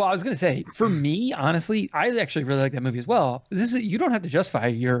Well, I was gonna say, for me, honestly, I actually really like that movie as well. You don't have to justify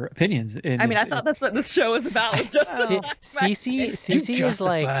your opinions. I thought that's what this show was about. Was just Cece is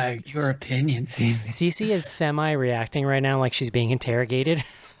like your opinions. Cece is semi-reacting right now, like she's being interrogated.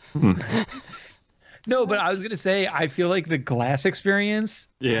 No, but I was gonna say, I feel like the Glass experience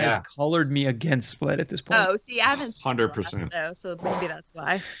has colored me against Split at this point. Oh, see, I haven't seen 100%. though, so maybe that's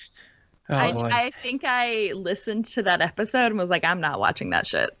why. Oh, boy. I think I listened to that episode and was like, I'm not watching that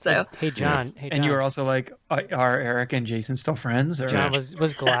shit. So Hey John. And you were also like, are Eric and Jason still friends? Or John,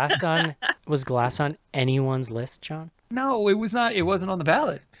 was Glass on anyone's list, John? No, it was not. It wasn't on the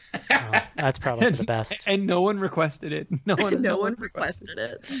ballot, Oh, that's probably for the best. and no one requested it. No one requested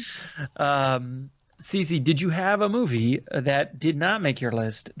it. Cece, did you have a movie that did not make your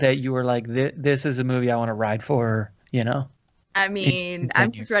list that you were like, this is a movie I want to ride for?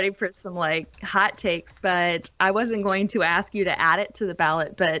 I'm just ready for some hot takes, but I wasn't going to ask you to add it to the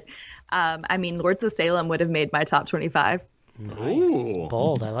ballot. But Lords of Salem would have made my top 25. Nice. Ooh.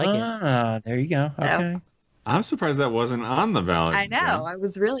 Bold. I like it. Ah, there you go. Okay. I'm surprised that wasn't on the ballot. I know. I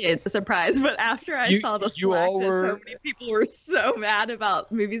was really surprised, but after I saw the you Slack all that were- so many people were so mad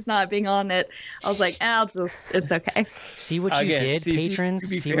about movies not being on it, I was like, it's okay. See what you Again, did, Cece, patrons. to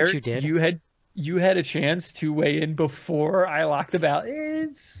be See fair, what you did. You had a chance to weigh in before I locked the ballot.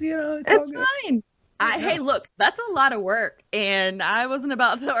 It's all It's good. fine. Hey, look, that's a lot of work, and I wasn't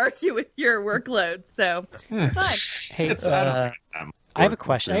about to argue with your workload, so it's fine. Hey, It's, I don't think it's that much I have a work,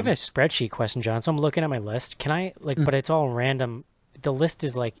 question. I have a spreadsheet question, John. So I'm looking at my list. Can I but it's all random. The list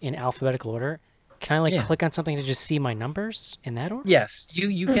is in alphabetical order. Can I like Yeah. click on something to just see my numbers in that order? Yes,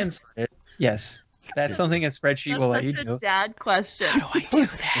 you can sort it. Yes, that's something a spreadsheet will let That's you such do. a dad question. How do I do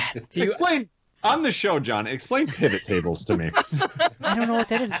that? Do you- Explain on the show, John. Explain pivot tables to me. I don't know what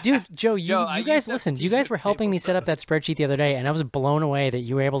that is, dude. Joe, Joe, I you guys used that listen. to You teach guys you were helping me table set up that spreadsheet the other day, and I was blown away that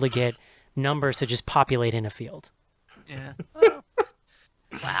you were able to get numbers to just populate in a field. Yeah.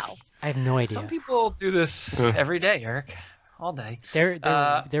 Wow. I have no idea. Some people do this every day, Eric, all day.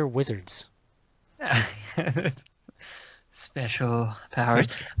 They're wizards. Special powers.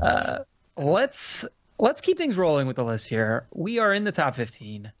 Let's keep things rolling with the list here. We are in the top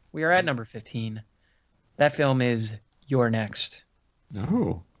 15. We are at number 15. That film is You're Next.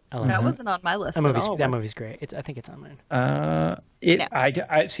 Oh. I love That it. wasn't on my list. That at movie's all, that was it? movie's great. I think it's on mine. No.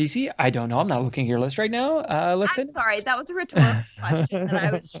 Cece, I don't know. I'm not looking at your list right now. Let's I'm hit. sorry, that was a rhetorical question that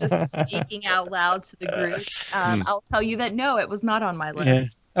I was just speaking out loud to the group. I'll tell you that no, it was not on my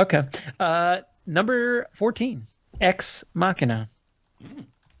list. Yeah. Okay. Number 14, Ex Machina.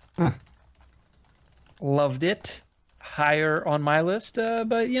 Loved it. Higher on my list,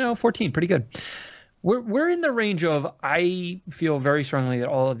 but 14, pretty good. We're in the range of, I feel very strongly that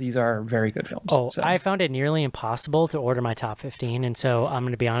all of these are very good films. Oh, So, I found it nearly impossible to order my top 15, and so I'm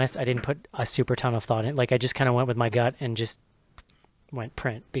going to be honest, I didn't put a super ton of thought in. Like I just kind of went with my gut and just went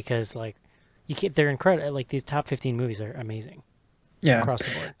print because like they're incredible. Like these top 15 movies are amazing yeah. across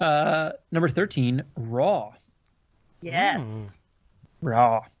the board. Number 13, Raw. Yes.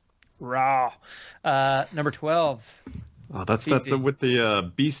 Raw. Number 12. Oh, that's Easy. with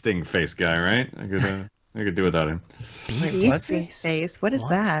the bee sting face guy, right? I could do without him. Beast what's Face. What is What?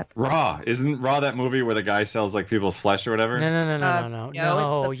 that? Raw, isn't Raw that movie where the guy sells like people's flesh or whatever? No.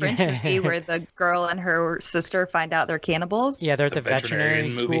 No, it's the French yeah. movie where the girl and her sister find out they're cannibals. Yeah, they're at The the veterinary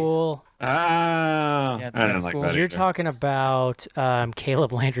veterinarian movie. school. Ah, Yeah, I didn't that's like cool. that. You're either. talking about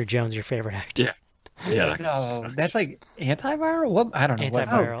Caleb Landry Jones, your favorite actor. Yeah. Yeah, that No, sucks. that's like antiviral? What? I don't know. What-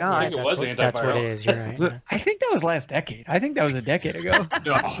 Antiviral. Oh, God. Yeah, I think it that's was that's what it antiviral. is. You're right. Is it? yeah. I think that was last decade. I think that was a decade ago.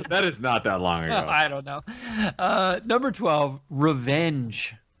 No, that is not that long ago. I don't know. Number 12,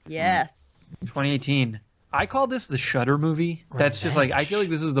 Revenge, Yes. 2018. I call this the Shudder movie. That's just like, I feel like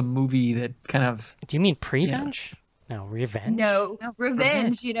this is the movie that kind of. Do you mean Prevenge? No, Revenge. No,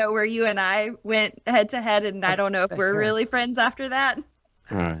 Revenge, where you and I went head to head, and I don't know if we're really friends after that.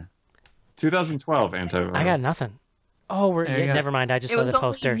 All right. 2012 antiviral. I got nothing. Oh, we're There you go. never mind. I just It saw was the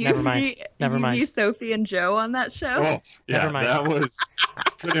poster. only Never mind. me, Never mind. me, Sophie, and Joe on that show. Oh, yeah, Never mind. that was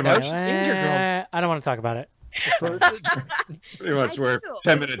pretty That much was Stranger Girls. I don't want to talk about it. pretty much I where do.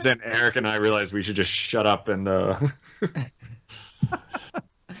 10 minutes in, Eric and I realized we should just shut up and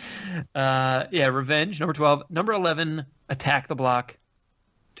Yeah, Revenge, number 12. Number 11, Attack the Block,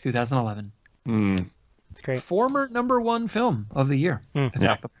 2011. It's great. Former number 1 film of the year. Mm.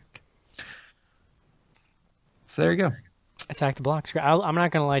 Attack the Block. So there you go. Attack the Block. I'm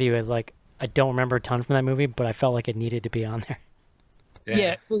not gonna lie to you. Like I don't remember a ton from that movie, but I felt like it needed to be on there.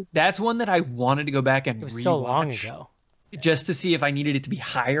 Yeah, so that's one that I wanted to go back and It was so long rewatch, ago. just to see if I needed it to be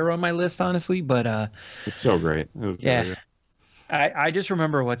higher on my list, honestly. But it's so great. It was yeah, really good. I just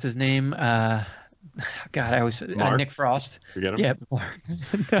remember what's his name. God, I always Mark? Nick Frost. Forget him? Yeah,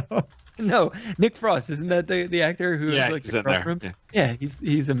 Mark. no, Nick Frost. Isn't that the actor who Yeah, is like he's the in there. room? Yeah. Yeah,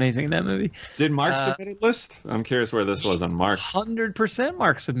 he's amazing in that movie. Did Mark submit a list? I'm curious where this was on Mark. 100%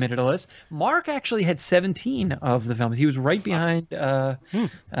 Mark submitted a list. Mark actually had 17 of the films. He was right behind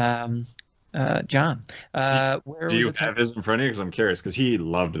John. Do you have his in front of you? Because I'm curious, because he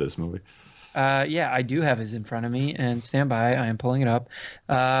loved this movie. Yeah, I do have his in front of me, and stand by. I am pulling it up.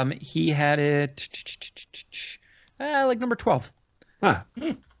 He had it like number 12. Huh.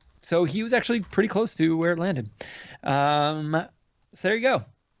 So he was actually pretty close to where it landed. So there you go.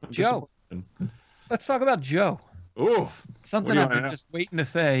 I'm Joe. disappointed. Let's talk about Joe. Ooh. Something What do you I've been wanna know? just waiting to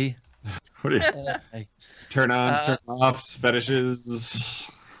say. What do you turn ons, turn offs, fetishes?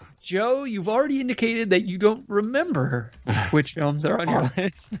 Joe, you've already indicated that you don't remember which films are on your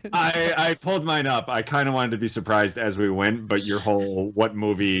list. I pulled mine up. I kind of wanted to be surprised as we went, but your whole what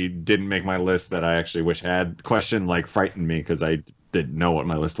movie didn't make my list that I actually wish had question like frightened me because I didn't know what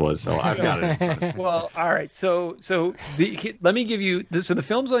my list was. So I've got it in front of me. Well, all right. So let me give you this. So the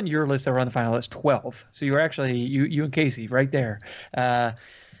films on your list that were on the final list, 12. So you were actually you and Casey right there.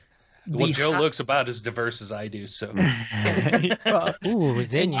 Well, Joe looks about as diverse as I do, so Well, Ooh,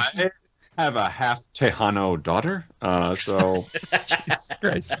 Zinni. I have a half Tejano daughter, so Jesus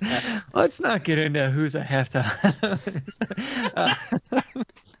Christ. Let's not get into who's a halftime.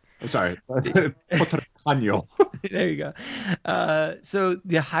 I'm sorry. Tejano. There you go. So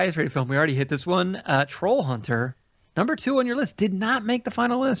the highest rated film, we already hit this one. Troll Hunter, Number 2 on your list did not make the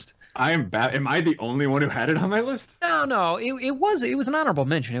final list. I am bad. Am I the only one who had it on my list? No. It was an honorable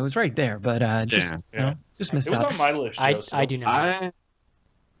mention. It was right there, but just missed It was out. on my list. Joe, I do not.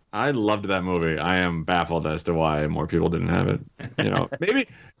 I loved that movie. I am baffled as to why more people didn't have it. Maybe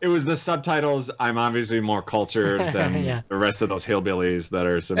it was the subtitles. I'm obviously more cultured than the rest of those hillbillies that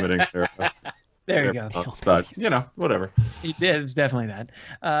are submitting their. There you go. But whatever. It was definitely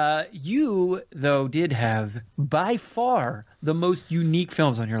that. You, though, did have by far the most unique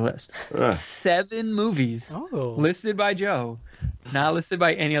films on your list. 7 movies listed by Joe, not listed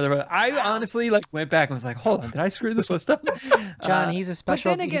by any other. I honestly went back and was like, hold on, did I screw this list up? John, he's a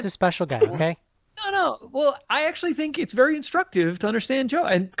special guy, okay? No. Well, I actually think it's very instructive to understand Joe,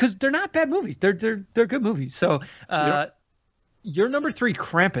 and because they're not bad movies, they're good movies. So, your number 3,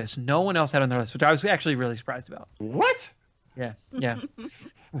 Krampus, no one else had on their list, which I was actually really surprised about. What? Yeah.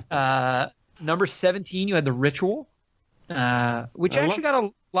 Number 17, you had The Ritual, which actually got a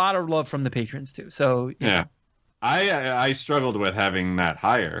lot of love from the patrons too. So yeah. I struggled with having that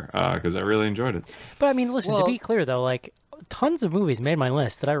higher because I really enjoyed it. But I mean, listen, to be clear though, tons of movies made my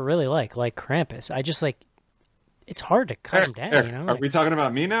list that I really like Krampus. I just it's hard to cut them down, Are we talking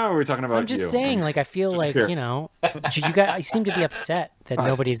about me now, or are we talking about you? I'm just saying, I feel just curious. you guys seem to be upset that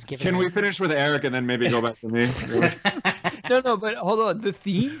nobody's giving. Can we finish with Eric and then maybe go back to me? No, but hold on. The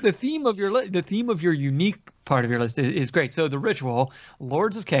theme of your unique part of your list is great. So The Ritual,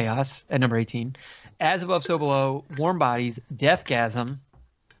 Lords of Chaos at number 18, As Above, So Below, Warm Bodies, Deathgasm,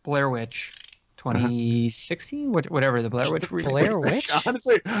 Blair Witch, 2016, whatever the Blair Witch. Blair Witch?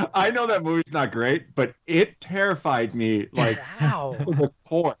 Honestly, I know that movie's not great, but it terrified me wow. to the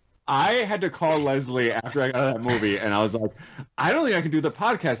core. I had to call Leslie after I got out of that movie, and I was like, I don't think I can do the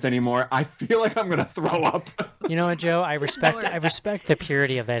podcast anymore. I feel like I'm going to throw up. You know what, Joe? I respect the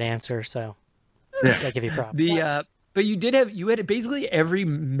purity of that answer, so I give you props. But you had basically every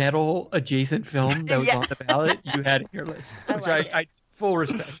metal adjacent film that was on the ballot you had in your list, which I full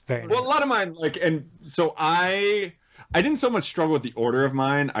respect. Very well, nice. a lot of mine, and so I didn't so much struggle with the order of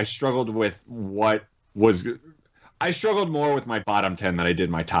mine. I struggled with I struggled more with my bottom 10 than I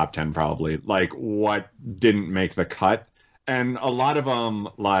did my top 10, probably. What didn't make the cut. And a lot of them,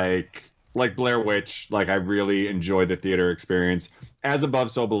 like Blair Witch, I really enjoyed the theater experience. As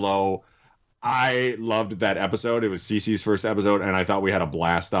Above, So Below, I loved that episode. It was Cece's first episode, and I thought we had a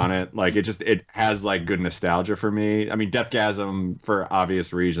blast on it. It has good nostalgia for me. I mean, Deathgasm for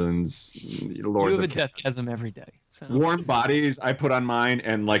obvious reasons. Lords of Deathgasm every day. So. Warm Bodies I put on mine,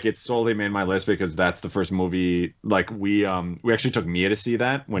 and it solely made my list because that's the first movie. We actually took Mia to see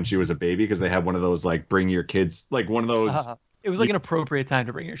that when she was a baby because they had one of those bring your kids one of those. It was an appropriate time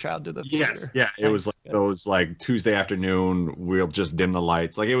to bring your child to the theater. Yes, yeah. It was those Tuesday afternoon, we'll just dim the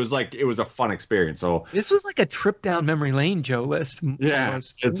lights. It was a fun experience. So this was a trip down memory lane, Joe list. Yeah,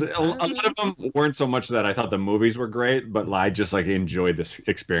 it's a lot of them weren't so much that I thought the movies were great, but I just enjoyed this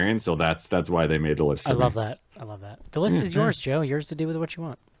experience. So that's why they made the list. I love that. The list is yours, Joe. Yours to do with what you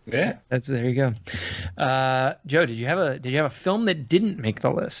want. Yeah, there you go. Joe, did you have a film that didn't make the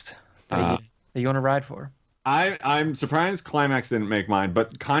list that you want to ride for? I'm surprised Climax didn't make mine,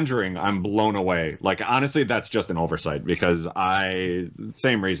 but Conjuring, I'm blown away. Honestly, that's just an oversight because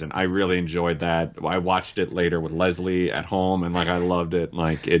same reason. I really enjoyed that. I watched it later with Leslie at home, and I loved it.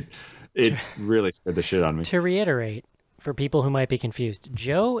 It really scared the shit out of me. To reiterate, for people who might be confused,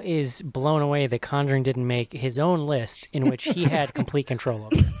 Joe is blown away that Conjuring didn't make his own list in which he had complete control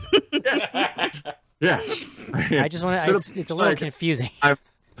over. Yeah. I just want to. It's a little confusing.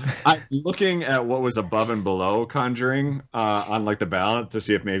 I'm looking at what was above and below Conjuring on the ballot to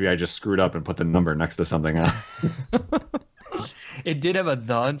see if maybe I just screwed up and put the number next to something else. It did have a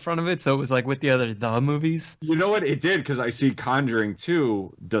 "the" in front of it, so it was with the other "the" movies. You know what? It did because I see Conjuring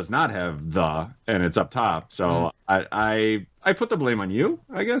 2 does not have "the" and it's up top. So I put the blame on you,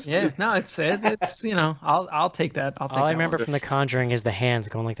 I guess. Yeah, no, it's I'll take that. All I remember from The Conjuring is the hands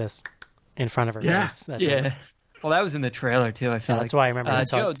going like this in front of her face. That's it. Well, that was in the trailer too. I feel that's why I remember.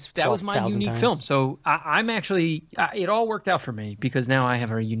 Joe, that was my unique film. So I'm actually it all worked out for me because now I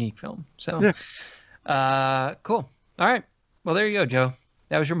have a unique film. So, cool. All right. Well, there you go, Joe.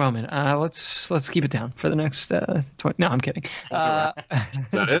 That was your moment. Let's keep it down for the next 20. No, I'm kidding. Is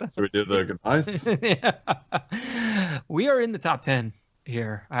that it? Should we do the goodbyes? Yeah. We are in the top 10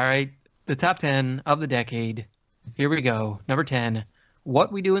 here. All right. The top 10 of the decade. Here we go. Number 10.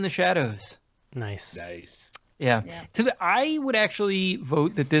 What We Do in the Shadows. Nice. Yeah. I would actually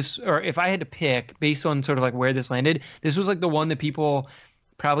vote that this, or if I had to pick based on sort of where this landed, this was the one that people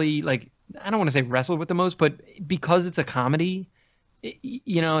probably I don't want to say wrestled with the most, but because it's a comedy,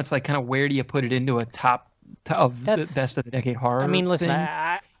 it's kind of where do you put it into a top the best of the decade horror. I mean, listen, thing.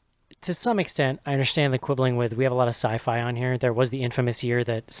 To some extent, I understand the quibbling with. We have a lot of sci-fi on here. There was the infamous year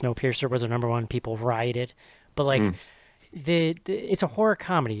that Snowpiercer was our number one. People rioted, but like it's a horror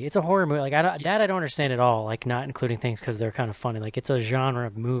comedy. It's a horror movie. Like I don't understand at all. Like not including things because they're kind of funny. Like it's a genre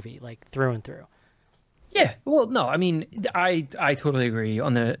of movie, like through and through. Yeah, well, no, I mean, I totally agree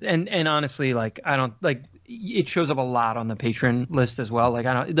on the and honestly, like I don't like it shows up a lot on the patron list as well. Like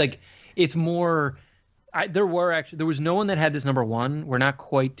I don't like it's more. There was no one that had this number one. We're not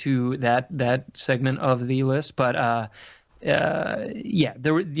quite to that segment of the list, but yeah,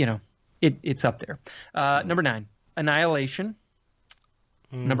 there were it's up there. Number 9, Annihilation.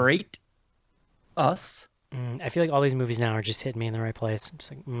 Number 8, Us. I feel like all these movies now are just hitting me in the right place. I'm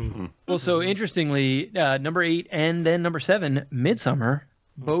just like, Well, so interestingly, number 8 and then number 7, Midsommar,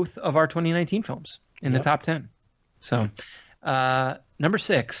 both of our 2019 films in the top 10. So, number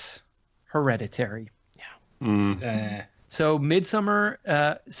 6, Hereditary. So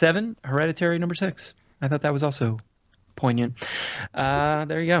Midsommar 7, Hereditary number 6. I thought that was also poignant.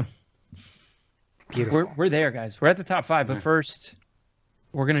 There you go. Beautiful. We're there, guys. We're at the top 5, but first,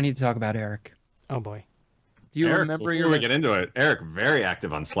 we're gonna need to talk about Eric. Oh boy. Do you Eric, remember before we get into it? Eric, very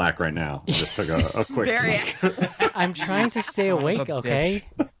active on Slack right now. Just took a quick. Very look. I'm trying to stay awake. Okay.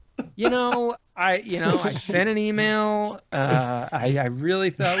 I sent an email. I really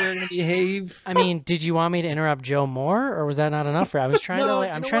thought we were going to behave. I mean, did you want me to interrupt Joe more, or was that not enough? I was trying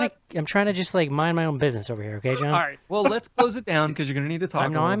I'm trying to just like mind my own business over here. Okay, John. All right. Well, let's close it down because you're going to need to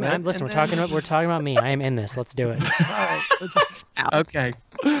talk. Listen, we're talking about me. I am in this. Let's do it. All right. Okay.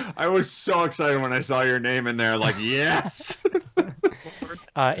 I was so excited when I saw your name in there. Like, yes.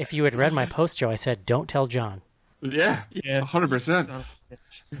 If you had read my post, Joe, I said, "Don't tell John." Yeah. 100%.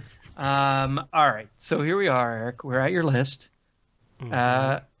 All right. So here we are, Eric. We're at your list.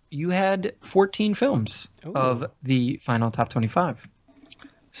 You had 14 films of the final top 25.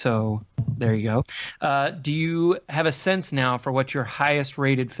 So there you go. Do you have a sense now for what your highest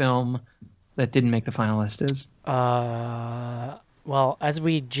rated film that didn't make the final list is? Well, as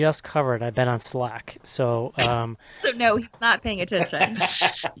we just covered, I've been on Slack, so So no, he's not paying attention.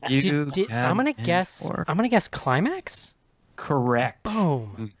 I'm gonna guess Climax. Correct.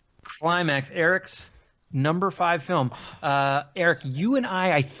 Boom. Climax, Eric's number 5 film. Eric, you and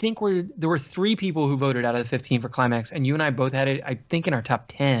I think there were 3 people who voted out of the 15 for Climax, and you and I both had it, I think, in our top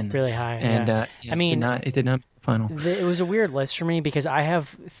 10. Really high. And I mean, it did not make the final. It was a weird list for me because I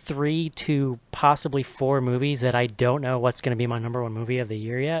have 3 to possibly 4 movies that I don't know what's going to be my number 1 movie of the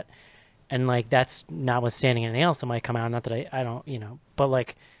year yet, and like that's notwithstanding anything else that might come out. Not that I don't, but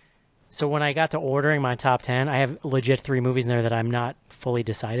like. So when I got to ordering my top 10, I have legit 3 movies in there that I'm not fully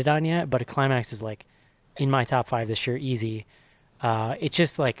decided on yet, but A Climax is like in my top 5 this year, easy. It's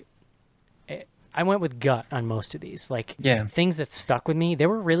just like I went with gut on most of these. Like things that stuck with me, they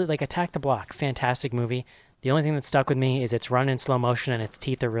were really like Attack the Block, fantastic movie. The only thing that stuck with me is it's run in slow motion and its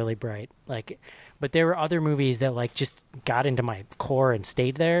teeth are really bright. Like, but there were other movies that like just got into my core and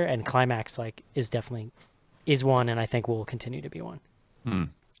stayed there, and Climax like is one, and I think will continue to be one.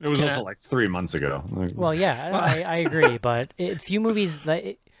 It was also like 3 months ago. Well, yeah, I agree. But few movies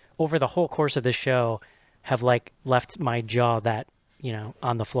that over the whole course of this show have like left my jaw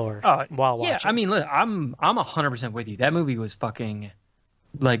on the floor while watching. Yeah, I mean, look, I'm 100% with you. That movie was fucking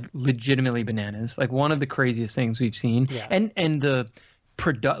like legitimately bananas. Like one of the craziest things we've seen. Yeah. And the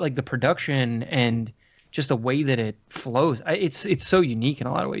production and just the way that it flows. It's so unique in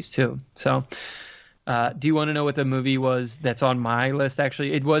a lot of ways too. So. Do you want to know what the movie was that's on my list?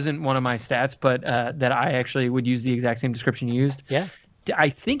 Actually, it wasn't one of my stats, but that I actually would use the exact same description you used. Yeah. I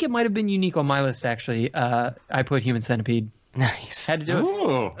think it might have been unique on my list, actually. I put Human Centipede. Nice. Had to do it.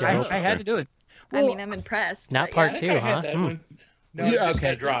 Ooh, I had to do it. Well, I mean, I'm impressed. Not part 2, huh? No, it just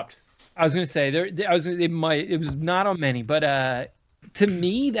got dropped. I was going to say, it was not on many, but to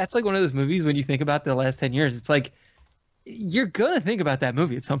me, that's like one of those movies when you think about the last 10 years, it's like, you're gonna think about that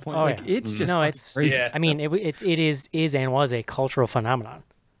movie at some point. It's just it's crazy. I mean, it is and was a cultural phenomenon.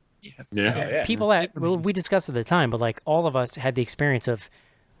 Yeah. People that we discussed at the time, but like all of us had the experience of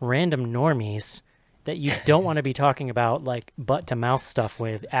random normies that you don't want to be talking about like butt to mouth stuff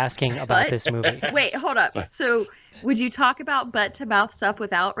with, asking about this movie. Wait, hold up. So would you talk about butt to mouth stuff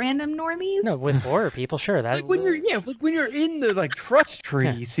without random normies? No, with horror people, sure. That like when you're in the like trust tree,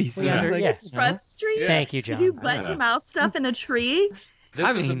 Trust tree. Thank you, John. You do butt to mouth stuff in a tree.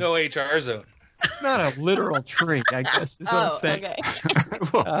 This is a no HR zone. It's not a literal tree, I guess. Is what I'm saying. Okay.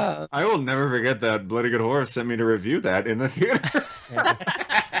 Well, I will never forget that Bloody Good Horror sent me to review that in the theater.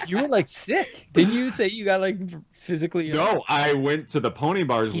 You were like sick. Didn't you say you got like physically ill? No, I went to the Pony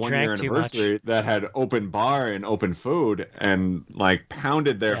Bar's He 1 drank year too anniversary that had open bar and open food, and like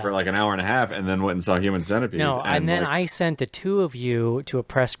pounded there Yeah. for like an hour and a half, and then went and saw Human Centipede. No, and then like, I sent the two of you to a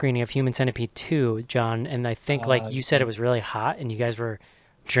press screening of Human Centipede 2, John, and I think like you said it was really hot and you guys were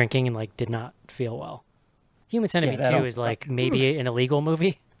drinking and like did not feel well. Human Centipede 2 is like maybe an illegal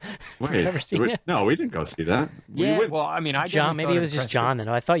movie. wait, never seen it. no, we didn't go see that. Yeah, we went, well, I mean, I John, definitely maybe saw it was just at John then.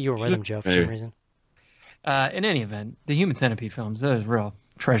 I thought you were with him, Joe, for some Maybe. reason. In any event, the Human Centipede films, those are real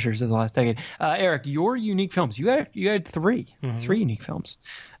treasures of the last decade. Eric, your unique films, you had three unique films.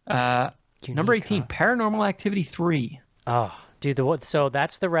 Number 18, Paranormal Activity 3. Oh, dude, so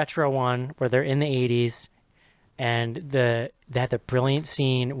that's the retro one where they're in the 80s, and they had the brilliant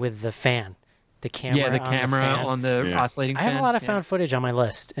scene with the fan, the camera. Yeah, the on camera the fan. on the oscillating I fan. have a lot of found footage on my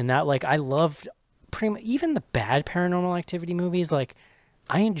list, and that like I loved pretty much even the bad Paranormal Activity movies. Like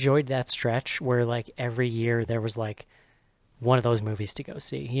I enjoyed that stretch where like every year there was like one of those movies to go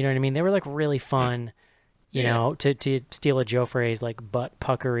see. You know what I mean? They were like really fun. You know, to steal a Joe phrase, like butt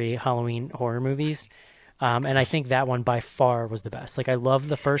puckery Halloween horror movies. And I think that one by far was the best. Like I loved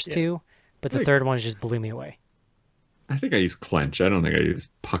the first two, but the third one just blew me away. I think I used clench. I don't think I used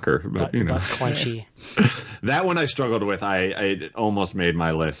pucker, but you know, Butt clenchy. that one I struggled with. I almost made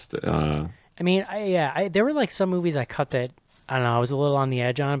my list. I mean, there were like some movies I cut that I don't know. I was a little on the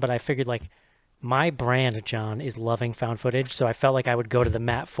edge on, but I figured like my brand, John, is loving found footage, so I felt like I would go to the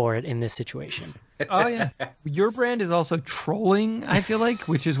mat for it in this situation. Oh yeah, your brand is also trolling. I feel like,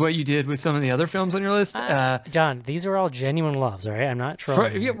 which is what you did with some of the other films on your list. John, these are all genuine loves, all right? I'm not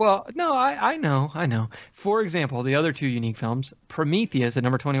trolling. Well, no, I know. For example, the other two unique films, Prometheus at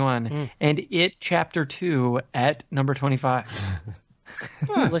number 21 and It Chapter 2 at number 25.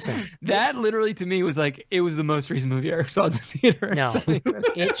 Listen, that literally to me was like it was the most recent movie I ever saw in the theater. No,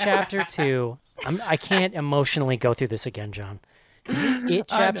 It Chapter 2. I can't emotionally go through this again, John. It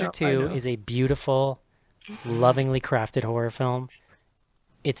Chapter 2 is a beautiful, lovingly crafted horror film.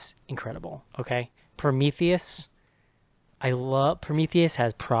 It's incredible. Okay, Prometheus. Prometheus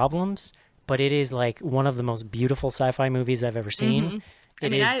has problems, but it is like one of the most beautiful sci-fi movies I've ever seen.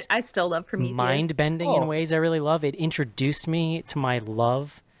 I still love Prometheus. Mind-bending in ways I really love. It introduced me to my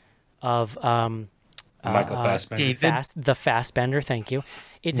love of Michael Fassbender. the Fassbender. Thank you.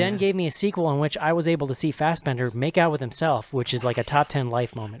 It then gave me a sequel in which I was able to see Fassbender make out with himself, which is like a top 10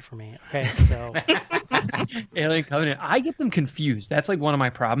 life moment for me. Okay, so Alien Covenant. I get them confused. That's like one of my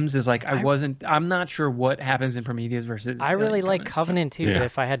problems. Is like I'm not sure what happens in Prometheus versus. I really Alien like Covenant too, Yeah. but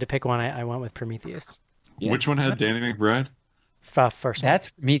if I had to pick one, I went with Prometheus. Yeah. Which one had Danny McBride? First, That's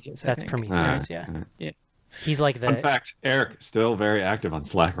Prometheus. I that's think. Prometheus. Ah, Yeah, he's like Fun the fact: Eric still very active on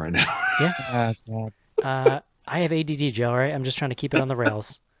Slack right now. God. I have ADD, Joe. Right, I'm just trying to keep it on the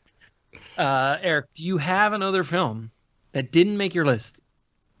rails. Eric, do you have another film that didn't make your list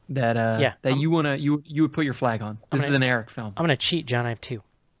that you would put your flag on? This is an Eric film. I'm gonna cheat, John. I have two.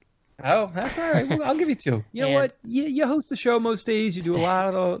 Oh, that's all right. I'll give you two. You know And- what? You host the show most days. You do a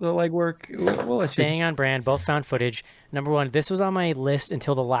lot of the legwork. We'll let you. Staying on brand, both found footage. Number one, this was on my list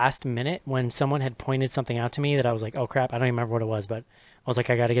until the last minute when someone had pointed something out to me that I was like, oh crap, I don't even remember what it was, but I was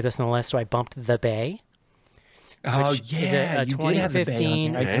like, I got to get this on the list. So I bumped The Bay. Oh which yeah, is a you did have the Bay on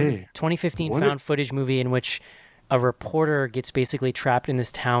 2015 there. Hey. 2015 What found footage movie in which a reporter gets basically trapped in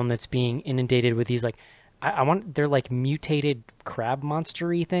this town that's being inundated with these like they're like mutated crab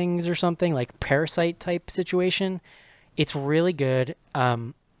monster-y things or something, like parasite type situation. It's really good.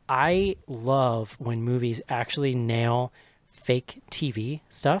 I love when movies actually nail fake TV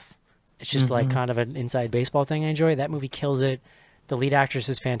stuff. It's just like kind of an inside baseball thing I enjoy. That movie kills it. The lead actress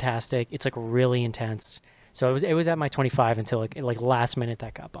is fantastic. It's like really intense. So it was at my 25 until like last minute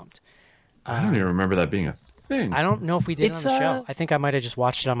that got bumped. I don't even remember that being a thing. I don't know if we did it It's, on the show. I think I might have just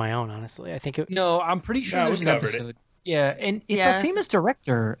watched it on my own, honestly. I think it, No, I'm pretty sure No, there's we an covered it. episode. Yeah, and it's Yeah. a famous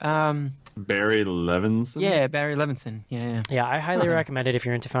director. Barry Levinson. Yeah, Barry Levinson. Yeah. yeah, I highly recommend it if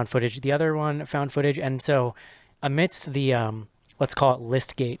you're into found footage. The other one, found footage, and so amidst the let's call it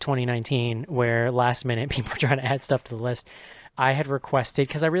Listgate 2019, where last minute people are trying to add stuff to the list, I had requested,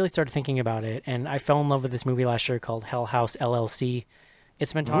 because I really started thinking about it, and I fell in love with this movie last year called Hell House LLC.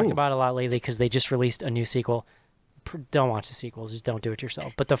 It's been talked about a lot lately because they just released a new sequel. Don't watch the sequels, just don't do it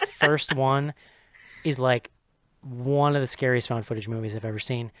yourself. But the first one is like one of the scariest found footage movies I've ever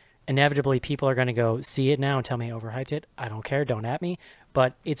seen. Inevitably, people are going to go see it now and tell me I overhyped it. I don't care, don't at me.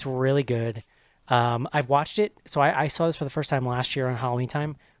 But it's really good. I've watched it, so I saw this for the first time last year on Halloween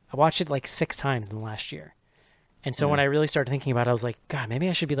time. I watched it like 6 times in the last year. And so when I really started thinking about it, I was like, God, maybe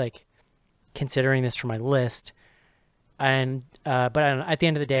I should be like considering this for my list. And But I don't know, at the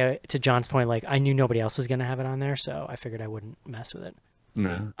end of the day, to John's point, like I knew nobody else was going to have it on there, so I figured I wouldn't mess with it.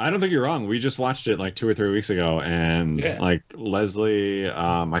 No, I don't think you're wrong. We just watched it like 2 or 3 weeks ago, and like Leslie,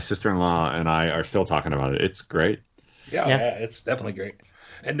 my sister-in-law, and I are still talking about it. It's great. Yeah, it's definitely great.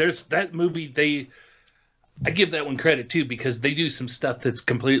 And there's that movie. I give that one credit too, because they do some stuff that's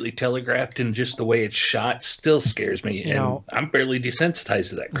completely telegraphed, and just the way it's shot still scares me. You know, I'm barely desensitized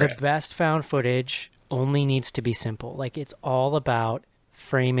to that crap. The best found footage only needs to be simple. Like it's all about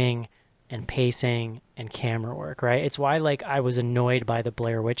framing and pacing and camera work, right? It's why like I was annoyed by the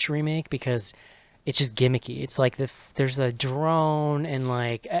Blair Witch remake, because it's just gimmicky. It's like there's a drone and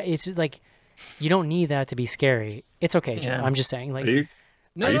like it's just like you don't need that to be scary. It's okay, Joe. I'm just saying like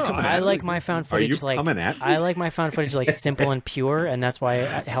I like my found footage like I like my found footage like simple and pure, and that's why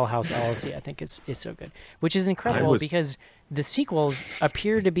Hell House LLC I think is so good, which is incredible because the sequels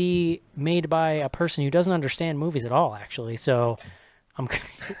appear to be made by a person who doesn't understand movies at all, actually. So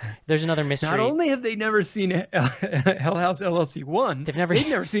there's another mystery. Not only have they never seen Hell House LLC 1, they've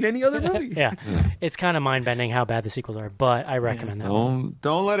never seen any other movie. Yeah. It's kind of mind-bending how bad the sequels are, but I recommend that one.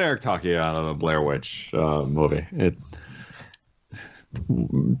 Don't let Eric talk you out of the Blair Witch movie. It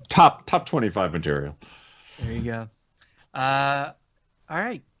top 25 material. There you go. All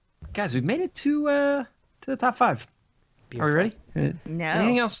right, guys, we've made it to the top 5. Beautiful. Are we ready? No.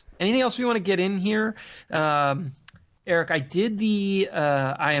 Anything else we want to get in here? Eric, I did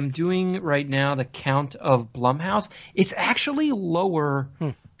I am doing right now the count of Blumhouse. It's actually lower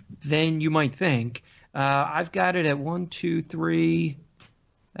than you might think. I've got it at 1, 2, 3.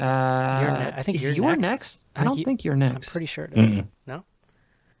 I think you're next. I don't think you're next. I'm pretty sure it is. No?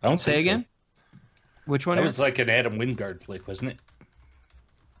 I don't say again. Which one? That was like an Adam Wingard flick, wasn't it?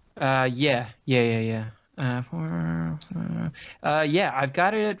 Yeah. I've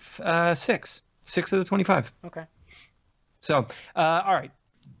got it at 6 of the 25. Okay. So, all right,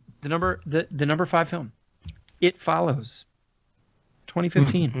 the number 5 film, It Follows,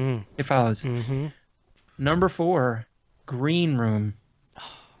 2015. It Follows. Number 4, Green Room. Oh,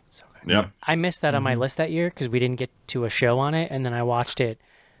 so good. Yep. I missed that on my list that year because we didn't get to a show on it, and then I watched it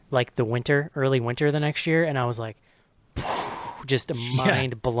like early winter the next year, and I was like, just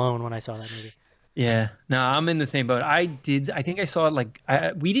mind blown when I saw that movie. Yeah, no, I'm in the same boat. I think I saw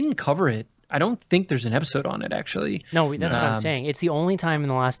it we didn't cover it. I don't think there's an episode on it, actually. No, that's what I'm saying. It's the only time in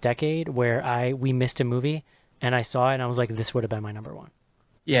the last decade where we missed a movie, and I saw it, and I was like, this would have been my number 1.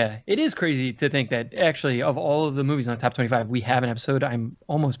 Yeah, it is crazy to think that, actually, of all of the movies on the top 25, we have an episode, I'm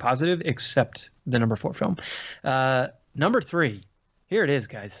almost positive, except the number 4 film. Number 3, here it is,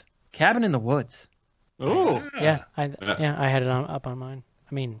 guys. Cabin in the Woods. Oh. Yeah, I had it up on mine.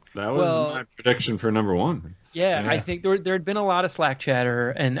 I mean, that was my prediction for number 1. Yeah, I think there had been a lot of Slack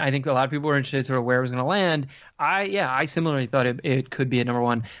chatter, and I think a lot of people were interested sort of where it was going to land. I similarly thought it could be at number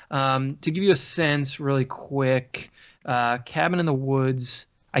 1. To give you a sense really quick, Cabin in the Woods,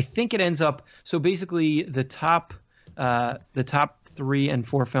 I think it ends up, so basically the top 3 and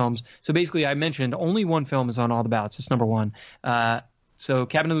 4 films. So basically I mentioned only one film is on all the ballots. It's number 1. So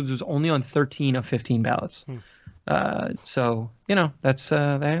Cabin in the Woods was only on 13 of 15 ballots. So, that's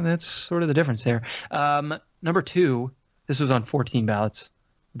sort of the difference there. Number 2, this was on 14 ballots.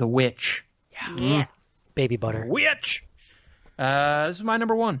 The Witch. Yeah. Yes. Baby Butter. Witch. This is my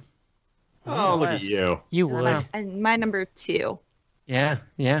number 1. Oh, look at you. You would. And my number 2. Yeah.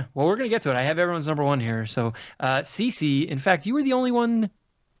 Well, we're going to get to it. I have everyone's number 1 here. So, Cece, in fact, you were the only one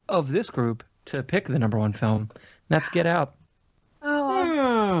of this group to pick the number 1 film. That's Get Out.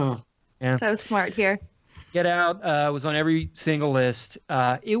 Oh. Yeah. So smart here. Get Out was on every single list.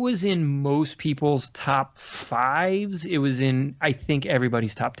 It was in most people's top 5s. It was in, I think,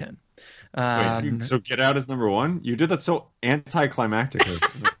 everybody's top 10. Wait, so Get Out is number 1? You did that so anticlimactic.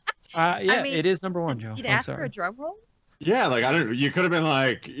 It is number 1, Joe. You'd ask for a drum roll? Yeah, you could have been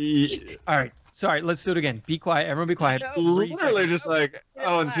like... All right. Sorry, let's do it again. Be quiet. Everyone be quiet. Literally just like,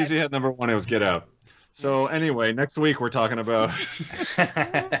 and CC had number 1. It was Get Out. So anyway, next week we're talking about...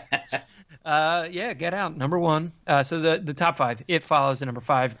 Get Out, number 1. So the top 5, It Follows at number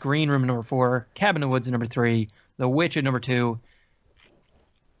 5, Green Room at number 4, Cabin in the Woods at number 3, The Witch at number 2.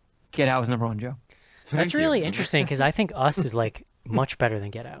 Get Out was number 1, Joe. That's really interesting because I think Us is like much better than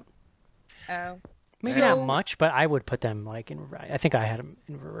Get Out. Oh. Maybe not much, but I would put them like in. I think I had them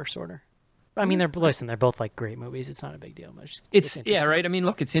in reverse order. I mean, they're both like great movies. It's not a big deal. It's right. I mean,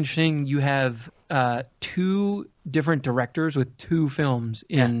 look, it's interesting. You have 2 different directors with 2 films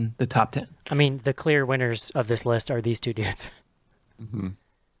in the top 10. I mean, the clear winners of this list are these 2 dudes. Mm-hmm.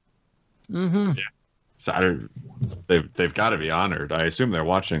 Mm-hmm. Yeah. So they've got to be honored. I assume they're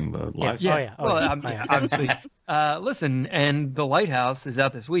watching the live. Yeah. Obviously. Listen, and The Lighthouse is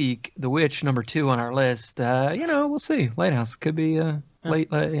out this week. The Witch, number 2 on our list. We'll see. Lighthouse could be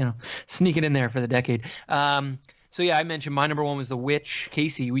sneak it in there for the decade. So yeah, I mentioned my number 1 was The Witch.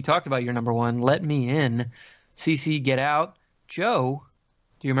 Casey, we talked about your number 1. Let Me In. CC, Get Out. Joe,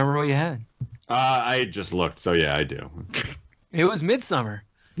 do you remember what you had? I just looked, so yeah, I do. It was Midsummer.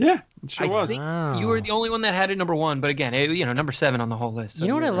 Yeah, it sure was. I think you were the only one that had it number 1, but again, number 7 on the whole list. So you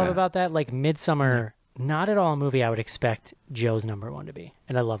know what I love about that? Like Midsummer, not at all a movie I would expect Joe's number 1 to be,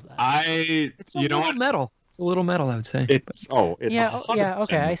 and I love that. It's a little metal. It's a little metal, I would say. It's yeah,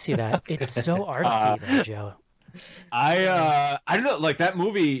 okay, I see that. It's so artsy, though, Joe. I don't know, like that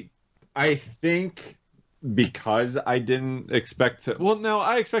movie. I think because I didn't expect to. Well, no,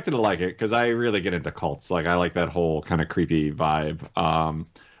 I expected to like it because I really get into cults. Like I like that whole kind of creepy vibe.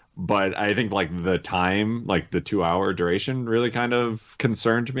 But I think like the time, like the 2-hour duration, really kind of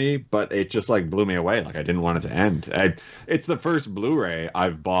concerned me. But it just like blew me away. Like I didn't want it to end. It's the first Blu-ray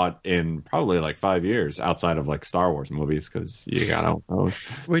I've bought in probably like 5 years outside of like Star Wars movies because you gotta those.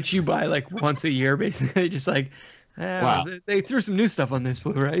 Which you buy like once a year, basically, just like. Wow. They threw some new stuff on this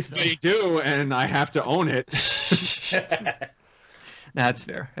Blu-ray. So. They do, and I have to own it. That's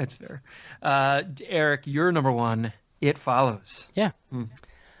fair. Eric, your number 1, It Follows. Yeah.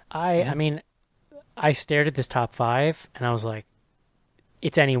 I mean, I stared at this top 5, and I was like,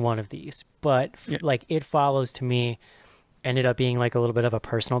 it's any one of these. But like, It Follows to me ended up being like a little bit of a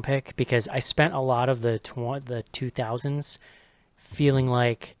personal pick because I spent a lot of the 2000s feeling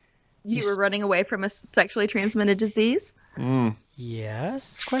like you were running away from a sexually transmitted disease?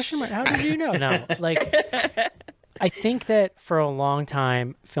 Yes? Question mark. How did you know? No. Like, I think that for a long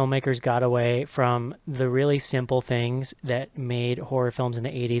time, filmmakers got away from the really simple things that made horror films in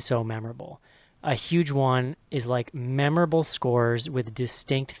the 80s so memorable. A huge one is like memorable scores with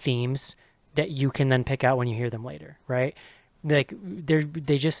distinct themes that you can then pick out when you hear them later, right? Like,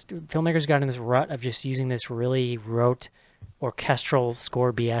 filmmakers got in this rut of just using this really rote orchestral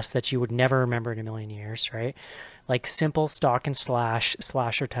score BS that you would never remember in a million years, right? Like simple stalk and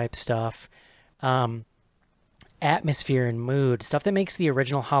slasher type stuff, atmosphere and mood, stuff that makes the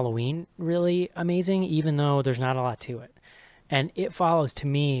original Halloween really amazing, even though there's not a lot to it. And It Follows, to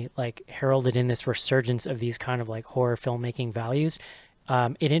me, like heralded in this resurgence of these kind of like horror filmmaking values.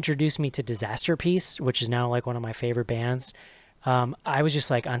 It introduced me to Disaster Piece, which is now like one of my favorite bands. I was just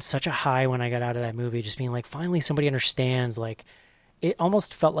like on such a high when I got out of that movie, just being like, finally somebody understands. Like, it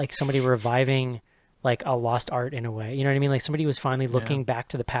almost felt like somebody reviving like a lost art in a way. You know what I mean? Like somebody was finally looking back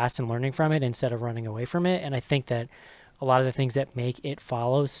to the past and learning from it instead of running away from it. And I think that a lot of the things that make It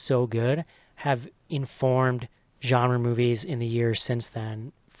Follow so good have informed genre movies in the years since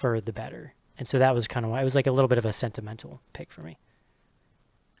then for the better. And so that was kind of why it was like a little bit of a sentimental pick for me.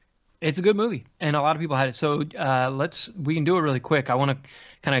 It's a good movie, and a lot of people had it. So we can do it really quick. I want to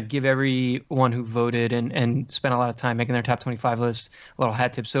kind of give everyone who voted and spent a lot of time making their top 25 list a little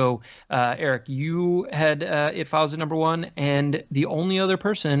hat tip. So, Eric, you had It Follows at number 1, and the only other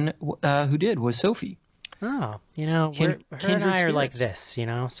person who did was Sophie. Oh, her and I are like this,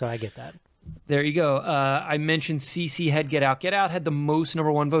 so I get that. There you go. I mentioned CC had Get Out. Get Out had the most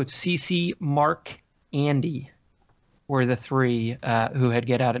number 1 votes. CC, Mark, Andy were the 3 who had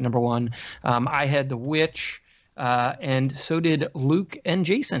Get Out at number 1. I had The Witch, and so did Luke and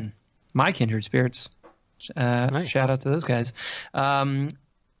Jason, my kindred spirits. Nice. Shout out to those guys. Cabin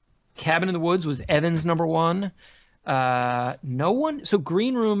in the Woods was Evan's number 1. No one. So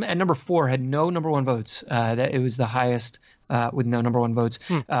Green Room at number 4 had no number 1 votes. That it was the highest with no number 1 votes.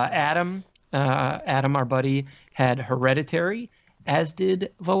 Adam, our buddy, had Hereditary, as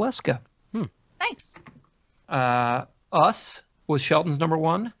did Valeska. Nice. Us was Shelton's number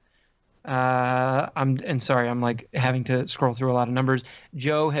 1. I'm like having to scroll through a lot of numbers.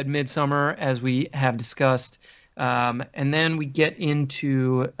 Joe had Midsummer, as we have discussed. And then we get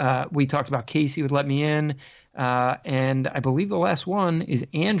into, we talked about Casey with Let Me In. And I believe the last one is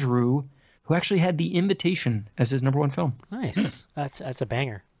Andrew, who actually had The Invitation as his number 1 film. Nice. That's a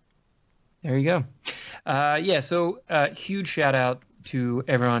banger. There you go. So huge shout out to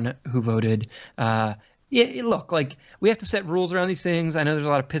everyone who voted. Look, like we have to set rules around these things. I know there's a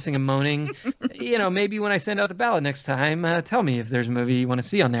lot of pissing and moaning. Maybe when I send out the ballot next time, tell me if there's a movie you want to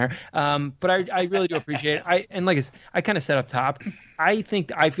see on there. But I really do appreciate it. I kind of set up top. I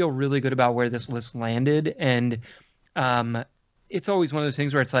think I feel really good about where this list landed, and it's always one of those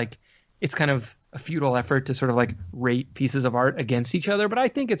things where it's like it's kind of a futile effort to sort of like rate pieces of art against each other. But I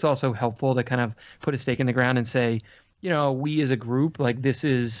think it's also helpful to kind of put a stake in the ground and say, we as a group, like this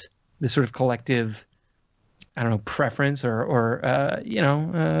is this sort of collective I don't know, preference or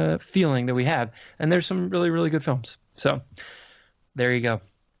feeling that we have. And there's some really, really good films. So there you go.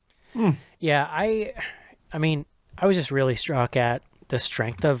 Yeah, I mean, I was just really struck at the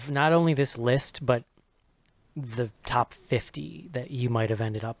strength of not only this list, but the top 50 that you might have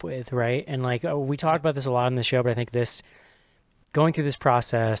ended up with, right? And like, we talked about this a lot in the show, but I think going through this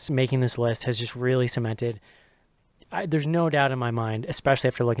process, making this list has just really cemented. There's no doubt in my mind, especially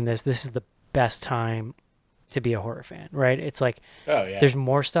after looking at this is the best time to be a horror fan, right? It's like, there's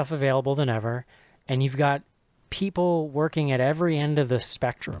more stuff available than ever, and you've got people working at every end of the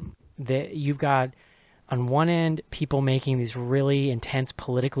spectrum. That you've got on one end people making these really intense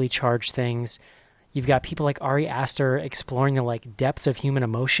politically charged things. You've got people like Ari Aster exploring the like depths of human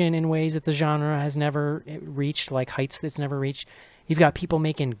emotion in ways that the genre has never reached, like heights that's never reached. You've got people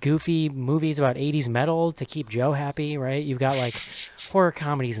making goofy movies about 80s metal to keep Joe happy, right? You've got like horror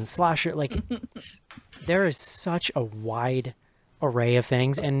comedies and slasher. Like there is such a wide array of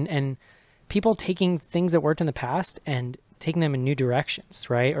things, and people taking things that worked in the past and taking them in new directions,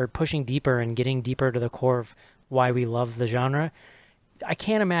 right? Or pushing deeper and getting deeper to the core of why we love the genre. I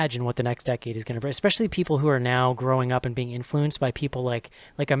can't imagine what the next decade is going to bring, especially people who are now growing up and being influenced by people like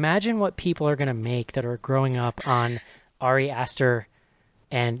imagine what people are going to make that are growing up on Ari Aster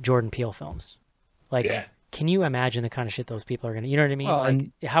and Jordan Peele films. Like, can you imagine the kind of shit those people are going to, you know what I mean? Well, like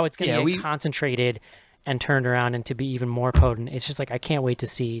how it's going to be concentrated and turned around and to be even more potent. It's just like, I can't wait to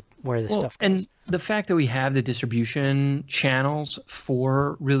see where this stuff goes. And the fact that we have the distribution channels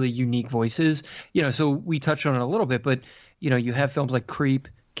for really unique voices, so we touched on it a little bit, but you have films like Creep,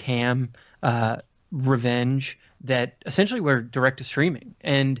 Cam, Revenge that essentially were direct to streaming.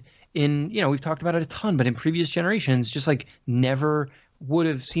 And we've talked about it a ton, but in previous generations, just like never would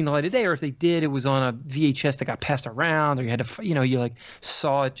have seen the light of day, or if they did, it was on a VHS that got passed around, or you had to, you like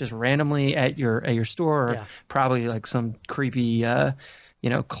saw it just randomly at your store, or probably like some creepy,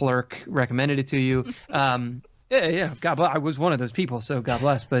 clerk recommended it to you. God bless. I was one of those people, so God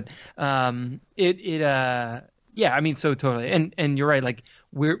bless. But I mean, so totally. And you're right. Like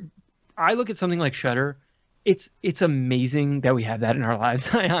I look at something like Shudder. It's amazing that we have that in our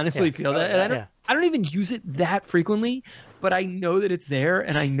lives. I honestly feel that. And I don't even use it that frequently, but I know that it's there,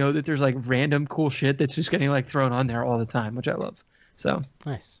 and I know that there's like random cool shit that's just getting like thrown on there all the time, which I love. So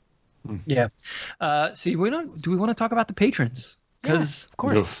nice. Yeah. So do we want to talk about the patrons? Because of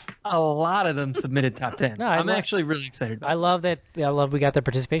course, a lot of them submitted top 10. No, I'm actually really excited about I love that. I love we got the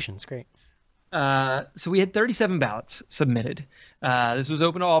participation. It's great. So we had 37 ballots submitted. This was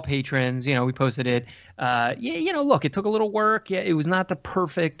open to all patrons. We posted it. Look, it took a little work. Yeah, it was not the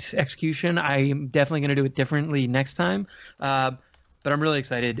perfect execution. I'm definitely going to do it differently next time. But I'm really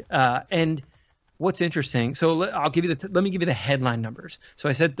excited. And what's interesting, so let me give you the headline numbers. So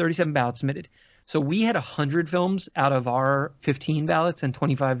I said 37 ballots submitted. So we had 100 films out of our 15 ballots and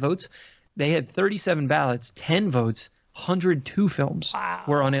 25 votes. They had 37 ballots, 10 votes. 102 films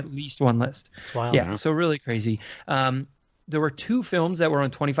were on at least one list. That's wild. Yeah, so really crazy. There were 2 films that were on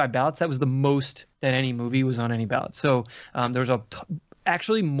 25 ballots. That was the most that any movie was on any ballot. So there was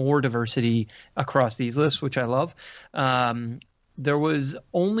actually more diversity across these lists, which I love. There was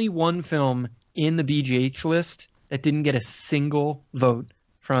only one film in the BGH list that didn't get a single vote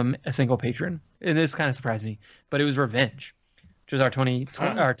from a single patron. And this kind of surprised me, but it was Revenge, which was our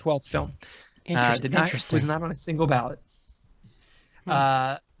 12th film. Interesting. Was not on a single ballot. There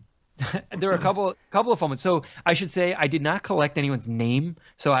are a couple of moments. So I should say I did not collect anyone's name,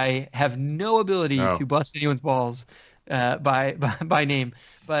 so I have no ability to bust anyone's balls by name.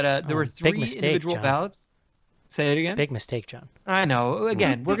 But there were 3 individual ballots. Say it again. Big mistake, John. I know.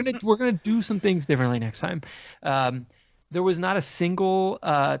 Again, we're gonna do some things differently next time. There was not a single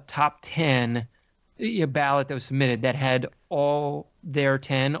top 10 ballot that was submitted that had all their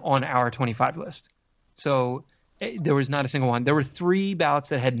 10 on our 25 list. So there was not a single one. There were 3 ballots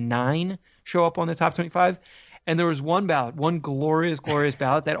that had 9 show up on the top 25. And there was one glorious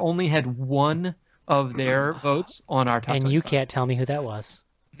ballot that only had 1 of their votes on our top 25. And you can't tell me who that was.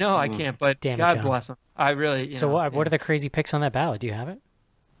 No, I can't, but damn God it, bless them. I really, So what are the crazy picks on that ballot? Do you have it?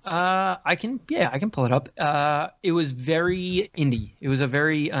 I can pull it up. It was very indie. It was a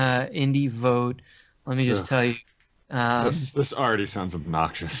very indie vote. Let me just tell you. This already sounds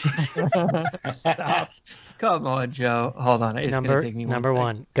obnoxious. Stop. Come on, Joe. Hold on. It's gonna take me number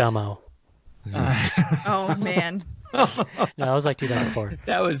 1, Gummo. Oh man. No, that was like 2004.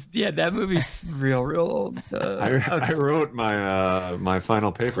 That movie's real old. I wrote my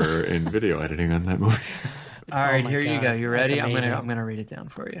final paper in video editing on that movie. All right, here God. you go. You ready? I'm amazing. gonna read it down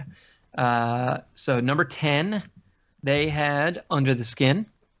for you. So number 10, they had Under the Skin.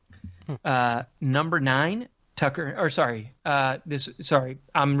 Number 9, Tucker. Or sorry,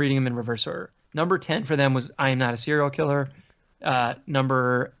 I'm reading them in reverse order. Number 10 for them was I Am Not a Serial Killer.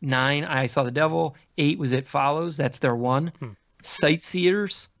 Number 9, I Saw the Devil. 8 was It Follows. That's their one.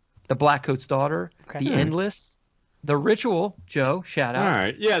 Sightseers, The Blackcoat's Daughter, The Endless, The Ritual. Joe, shout out. All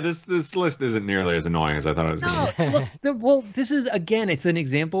right, yeah, this list isn't nearly as annoying as I thought it was going to be. Look, well, this is again, it's an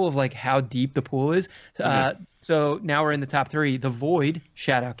example of like how deep the pool is. So now we're in the top 3. The Void,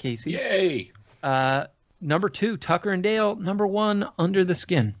 shout out Casey. Yay! Number 2, Tucker and Dale. Number 1, Under the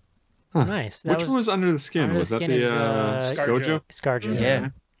Skin. Nice. Which one was Under the Skin? Under the Was that Skin the is, ScarJo? ScarJo. Yeah.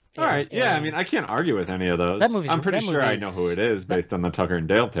 All right. Yeah, I mean, I can't argue with any of those. I'm pretty sure I know who it is based on the Tucker and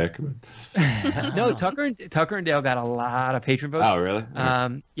Dale pick. No, Tucker and Dale got a lot of patron votes. Oh, really?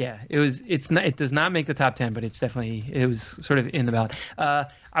 Yeah, it does not make the top 10, but it was sort of in the ballot.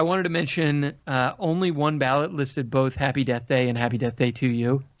 I wanted to mention only one ballot listed both Happy Death Day and Happy Death Day to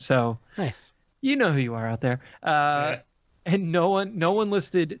You. So nice. You know who you are out there. And no one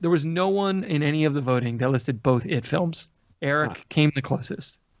listed. There was no one in any of the voting that listed both It films. Eric came the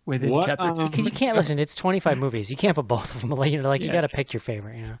closest with It Chapter 2. Because you can't listen. It's 25 movies. You can't put both of them. You got to pick your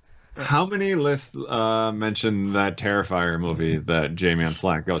favorite. You know. How many lists mention that Terrifier movie that Jamie on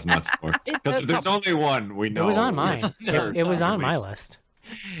Slack goes nuts for? Because there's only one we know. It was on mine. It was on my list.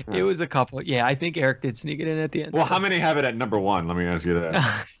 It was a couple. Yeah, I think Eric did sneak it in at the end. Well, how many have it at number 1? Let me ask you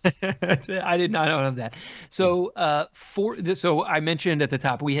that. I did not know that. So so I mentioned at the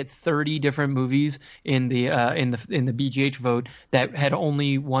top we had 30 different movies in the BGH vote that had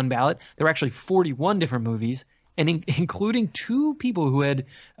only one ballot. There were actually 41 different movies, and including 2 people who had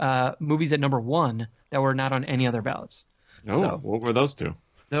movies at number 1 that were not on any other ballots. Oh, so, what were those 2?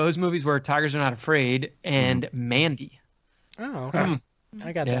 Those movies were Tigers Are Not Afraid and Mandy. Oh, okay.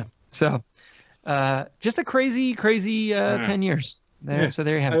 I got that. So, just a crazy 10 years there. Yeah. So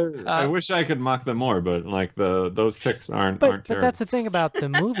there you have it. I wish I could mock them more, but like those picks aren't terrible. But that's the thing about the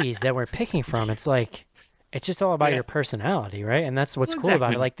movies that we're picking from. It's like, it's just all about your personality, right? And that's what's cool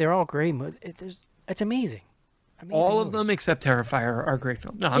about it. Like, they're all great. It's amazing. All of them except Terrifier are great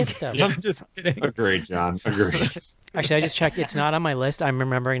films. No, I'm just kidding. Agreed, John. Agreed. Actually, I just checked. It's not on my list. I'm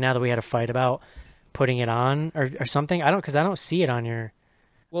remembering now that we had a fight about putting it on or something. Because I don't see it on your.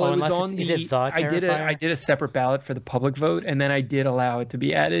 Well, it was on the. I did a separate ballot for the public vote, and then I did allow it to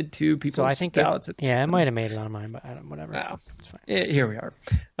be added to people's ballots. It might have made it on mine, but whatever. Wow. It's fine. Here we are.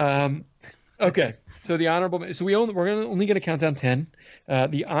 Okay, so the honorable. So we're only going to count down 10.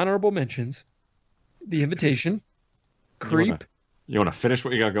 The honorable mentions, The Invitation, Creep. You want to finish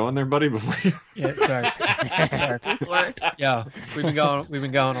what you got going there, buddy? Before you... Yeah, sorry. Yeah, we've been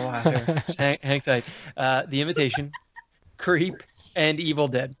going a while here. Just hang tight. The Invitation, Creep, and Evil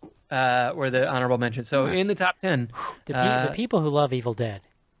Dead were the honorable mentions. So in the top 10, the people who love Evil Dead,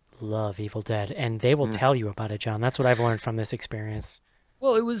 and they will tell you about it, John. That's what I've learned from this experience.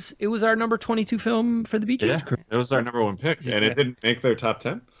 Well, it was our number 22 film for the BGH crew. It was our number 1 pick, and it didn't make their top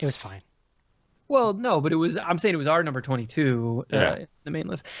 10. It was fine. Well, no, but I'm saying it was our number 22, the main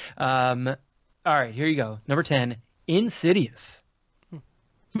list. All right, here you go. Number 10, Insidious.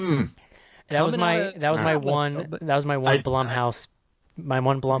 That was my one Blumhouse. My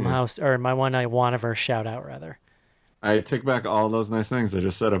one Blumhouse, or my one Iwanaverse shout out, rather. I take back all those nice things I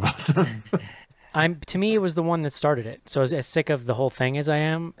just said about them. To me, it was the one that started it. So as sick of the whole thing as I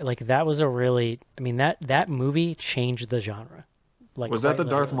am, like that was that movie changed the genre. Like, was that the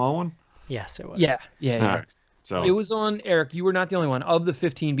Darth Maul one? Yes, it was. Yeah. Right. So it was on, Eric, you were not the only one. Of the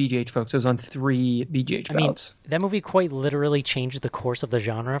 15 BGH folks, it was on 3 BGH ballots. That movie quite literally changed the course of the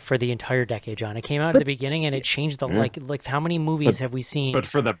genre for the entire decade, John. It came out at the beginning and it changed the like how many movies have we seen? But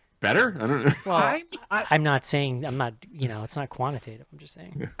for the better? I don't know. Well, I'm not saying it's not quantitative. I'm just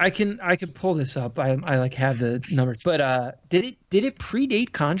saying. I can pull this up. I like have the numbers. But did it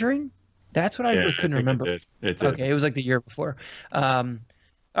predate Conjuring? That's what I really couldn't remember. It did. Okay, it was like the year before.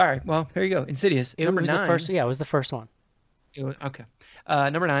 All right, well, here you go. Insidious. It was 9. The first. Yeah, it was the first one. Okay.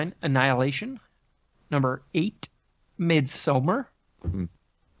 Number 9, Annihilation. Number 8, Midsommar. Mm-hmm.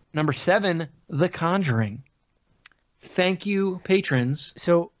 Number 7, The Conjuring. Thank you, patrons.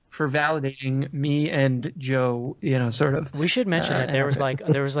 For validating me and Joe, sort of. We should mention that there was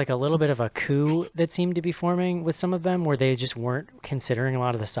like a little bit of a coup that seemed to be forming with some of them, where they just weren't considering a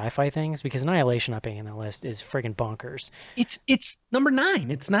lot of the sci-fi things, because Annihilation not being in the list is friggin' bonkers. It's number 9.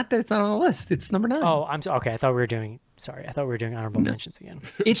 It's not that it's not on the list. It's number 9. Oh, okay. I thought we were doing honorable mentions again.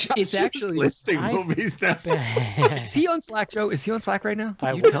 It's actually listing movies now. Is he on Slack, Joe? Is he on Slack right now?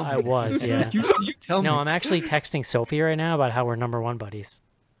 I was, yeah. You tell me. No, I'm actually texting Sophie right now about how we're number 1 buddies.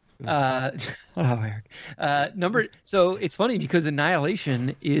 Eric. So it's funny because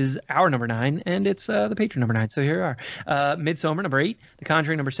Annihilation is our number 9, and it's the Patreon number 9. So here we are. Midsommar number 8, The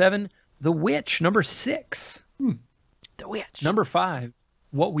Conjuring number 7, The Witch number 6. The Witch. Number 5,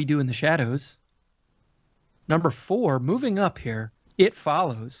 What We Do in the Shadows. Number 4, moving up here, It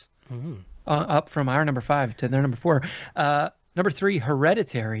Follows. Up from our number 5 to their number 4. Number 3,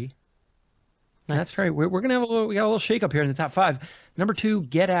 Hereditary. Nice. That's right. We're gonna have we got a little shake up here in the top 5. Number 2,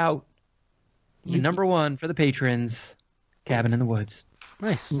 Get Out. Number 1 for the patrons, Cabin in the Woods.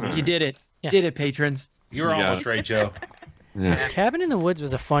 Nice. You did it. Yeah. Did it, patrons. You were almost right, Joe. Yeah. Cabin in the Woods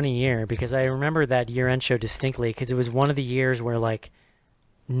was a funny year because I remember that year-end show distinctly because it was one of the years where like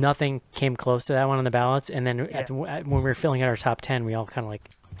nothing came close to that one on the ballots, and then when we were filling out our top 10, we all kind of like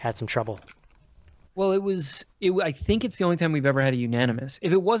had some trouble. Well, I think it's the only time we've ever had a unanimous.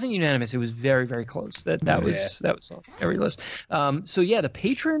 If it wasn't unanimous, it was very, very close. That was on every list. So yeah, the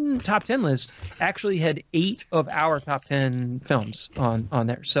patron top 10 list actually had 8 of our top 10 films on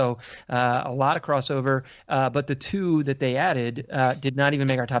there. So a lot of crossover. But the 2 that they added did not even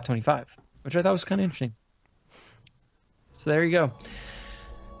make our top 25, which I thought was kind of interesting. So there you go.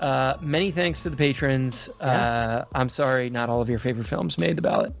 Many thanks to the patrons. I'm sorry, not all of your favorite films made the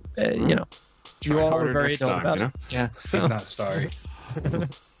ballot. You know. You all were very adult about it. Yeah. So. Not sorry.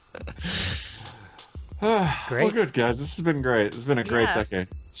 Great. Well, good guys. This has been great. This has been a great decade.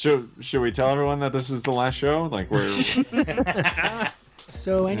 Should we tell everyone that this is the last show? Like we're.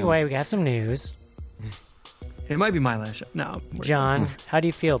 So anyway, we have some news. It might be my last show. No. John, how do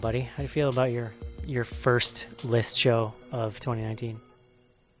you feel, buddy? How do you feel about your first list show of 2019?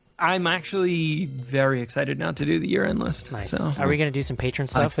 I'm actually very excited now to do the year-end list. Nice. So. Are we going to do some patron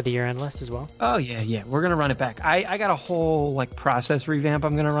stuff for the year-end list as well? Oh, yeah. We're going to run it back. I got a whole process revamp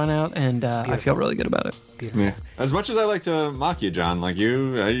I'm going to run out, and I feel really good about it. Beautiful. Yeah. As much as I like to mock you, John, like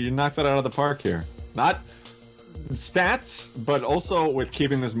you knocked that out of the park here. Not stats, but also with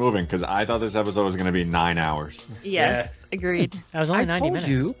keeping this moving, because I thought this episode was going to be 9 hours. Yes, agreed. That was only 90 minutes.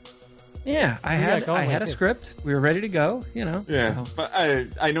 You. Yeah, I had a script. We were ready to go, Yeah, So. but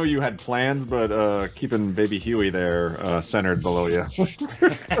I know you had plans, but keeping baby Huey there centered below you.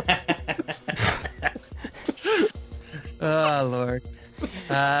 Oh, Lord.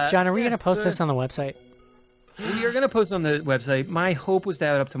 John, are we going to post this on the website? We are going to post on the website. My hope was to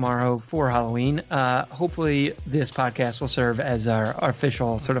have it up tomorrow for Halloween. Hopefully, this podcast will serve as our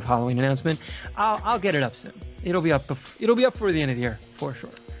official sort of Halloween announcement. I'll get it up soon. It'll be up before the end of the year, for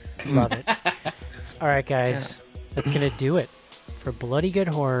sure. Love it. All right, guys. That's going to do it for Bloody Good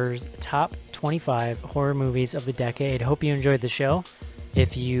Horror's top 25 horror movies of the decade. Hope you enjoyed the show.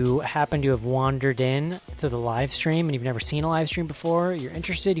 If you happen to have wandered in to the live stream and you've never seen a live stream before, you're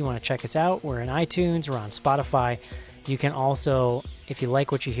interested, you want to check us out, we're on iTunes, we're on Spotify. You can also, if you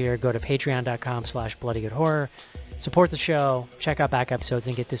like what you hear, go to patreon.com/bloodygoodhorror, support the show, check out back episodes,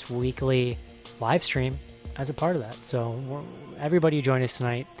 and get this weekly live stream as a part of that. So everybody who joined us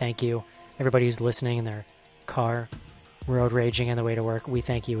tonight, thank you. Everybody who's listening in their car, road raging on the way to work, we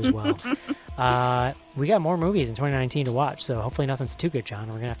thank you as well. We got more movies in 2019 to watch, so hopefully nothing's too good, John.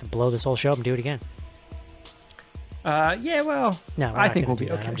 We're going to have to blow this whole show up and do it again. Yeah, well, no, I think we'll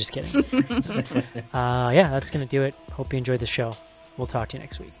be okay. I'm just kidding. Yeah, that's going to do it. Hope you enjoyed the show. We'll talk to you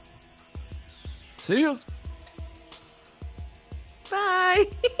next week. See you. Bye.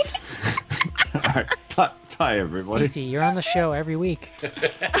 All right. Bye, everybody. Cece, you're on the show every week.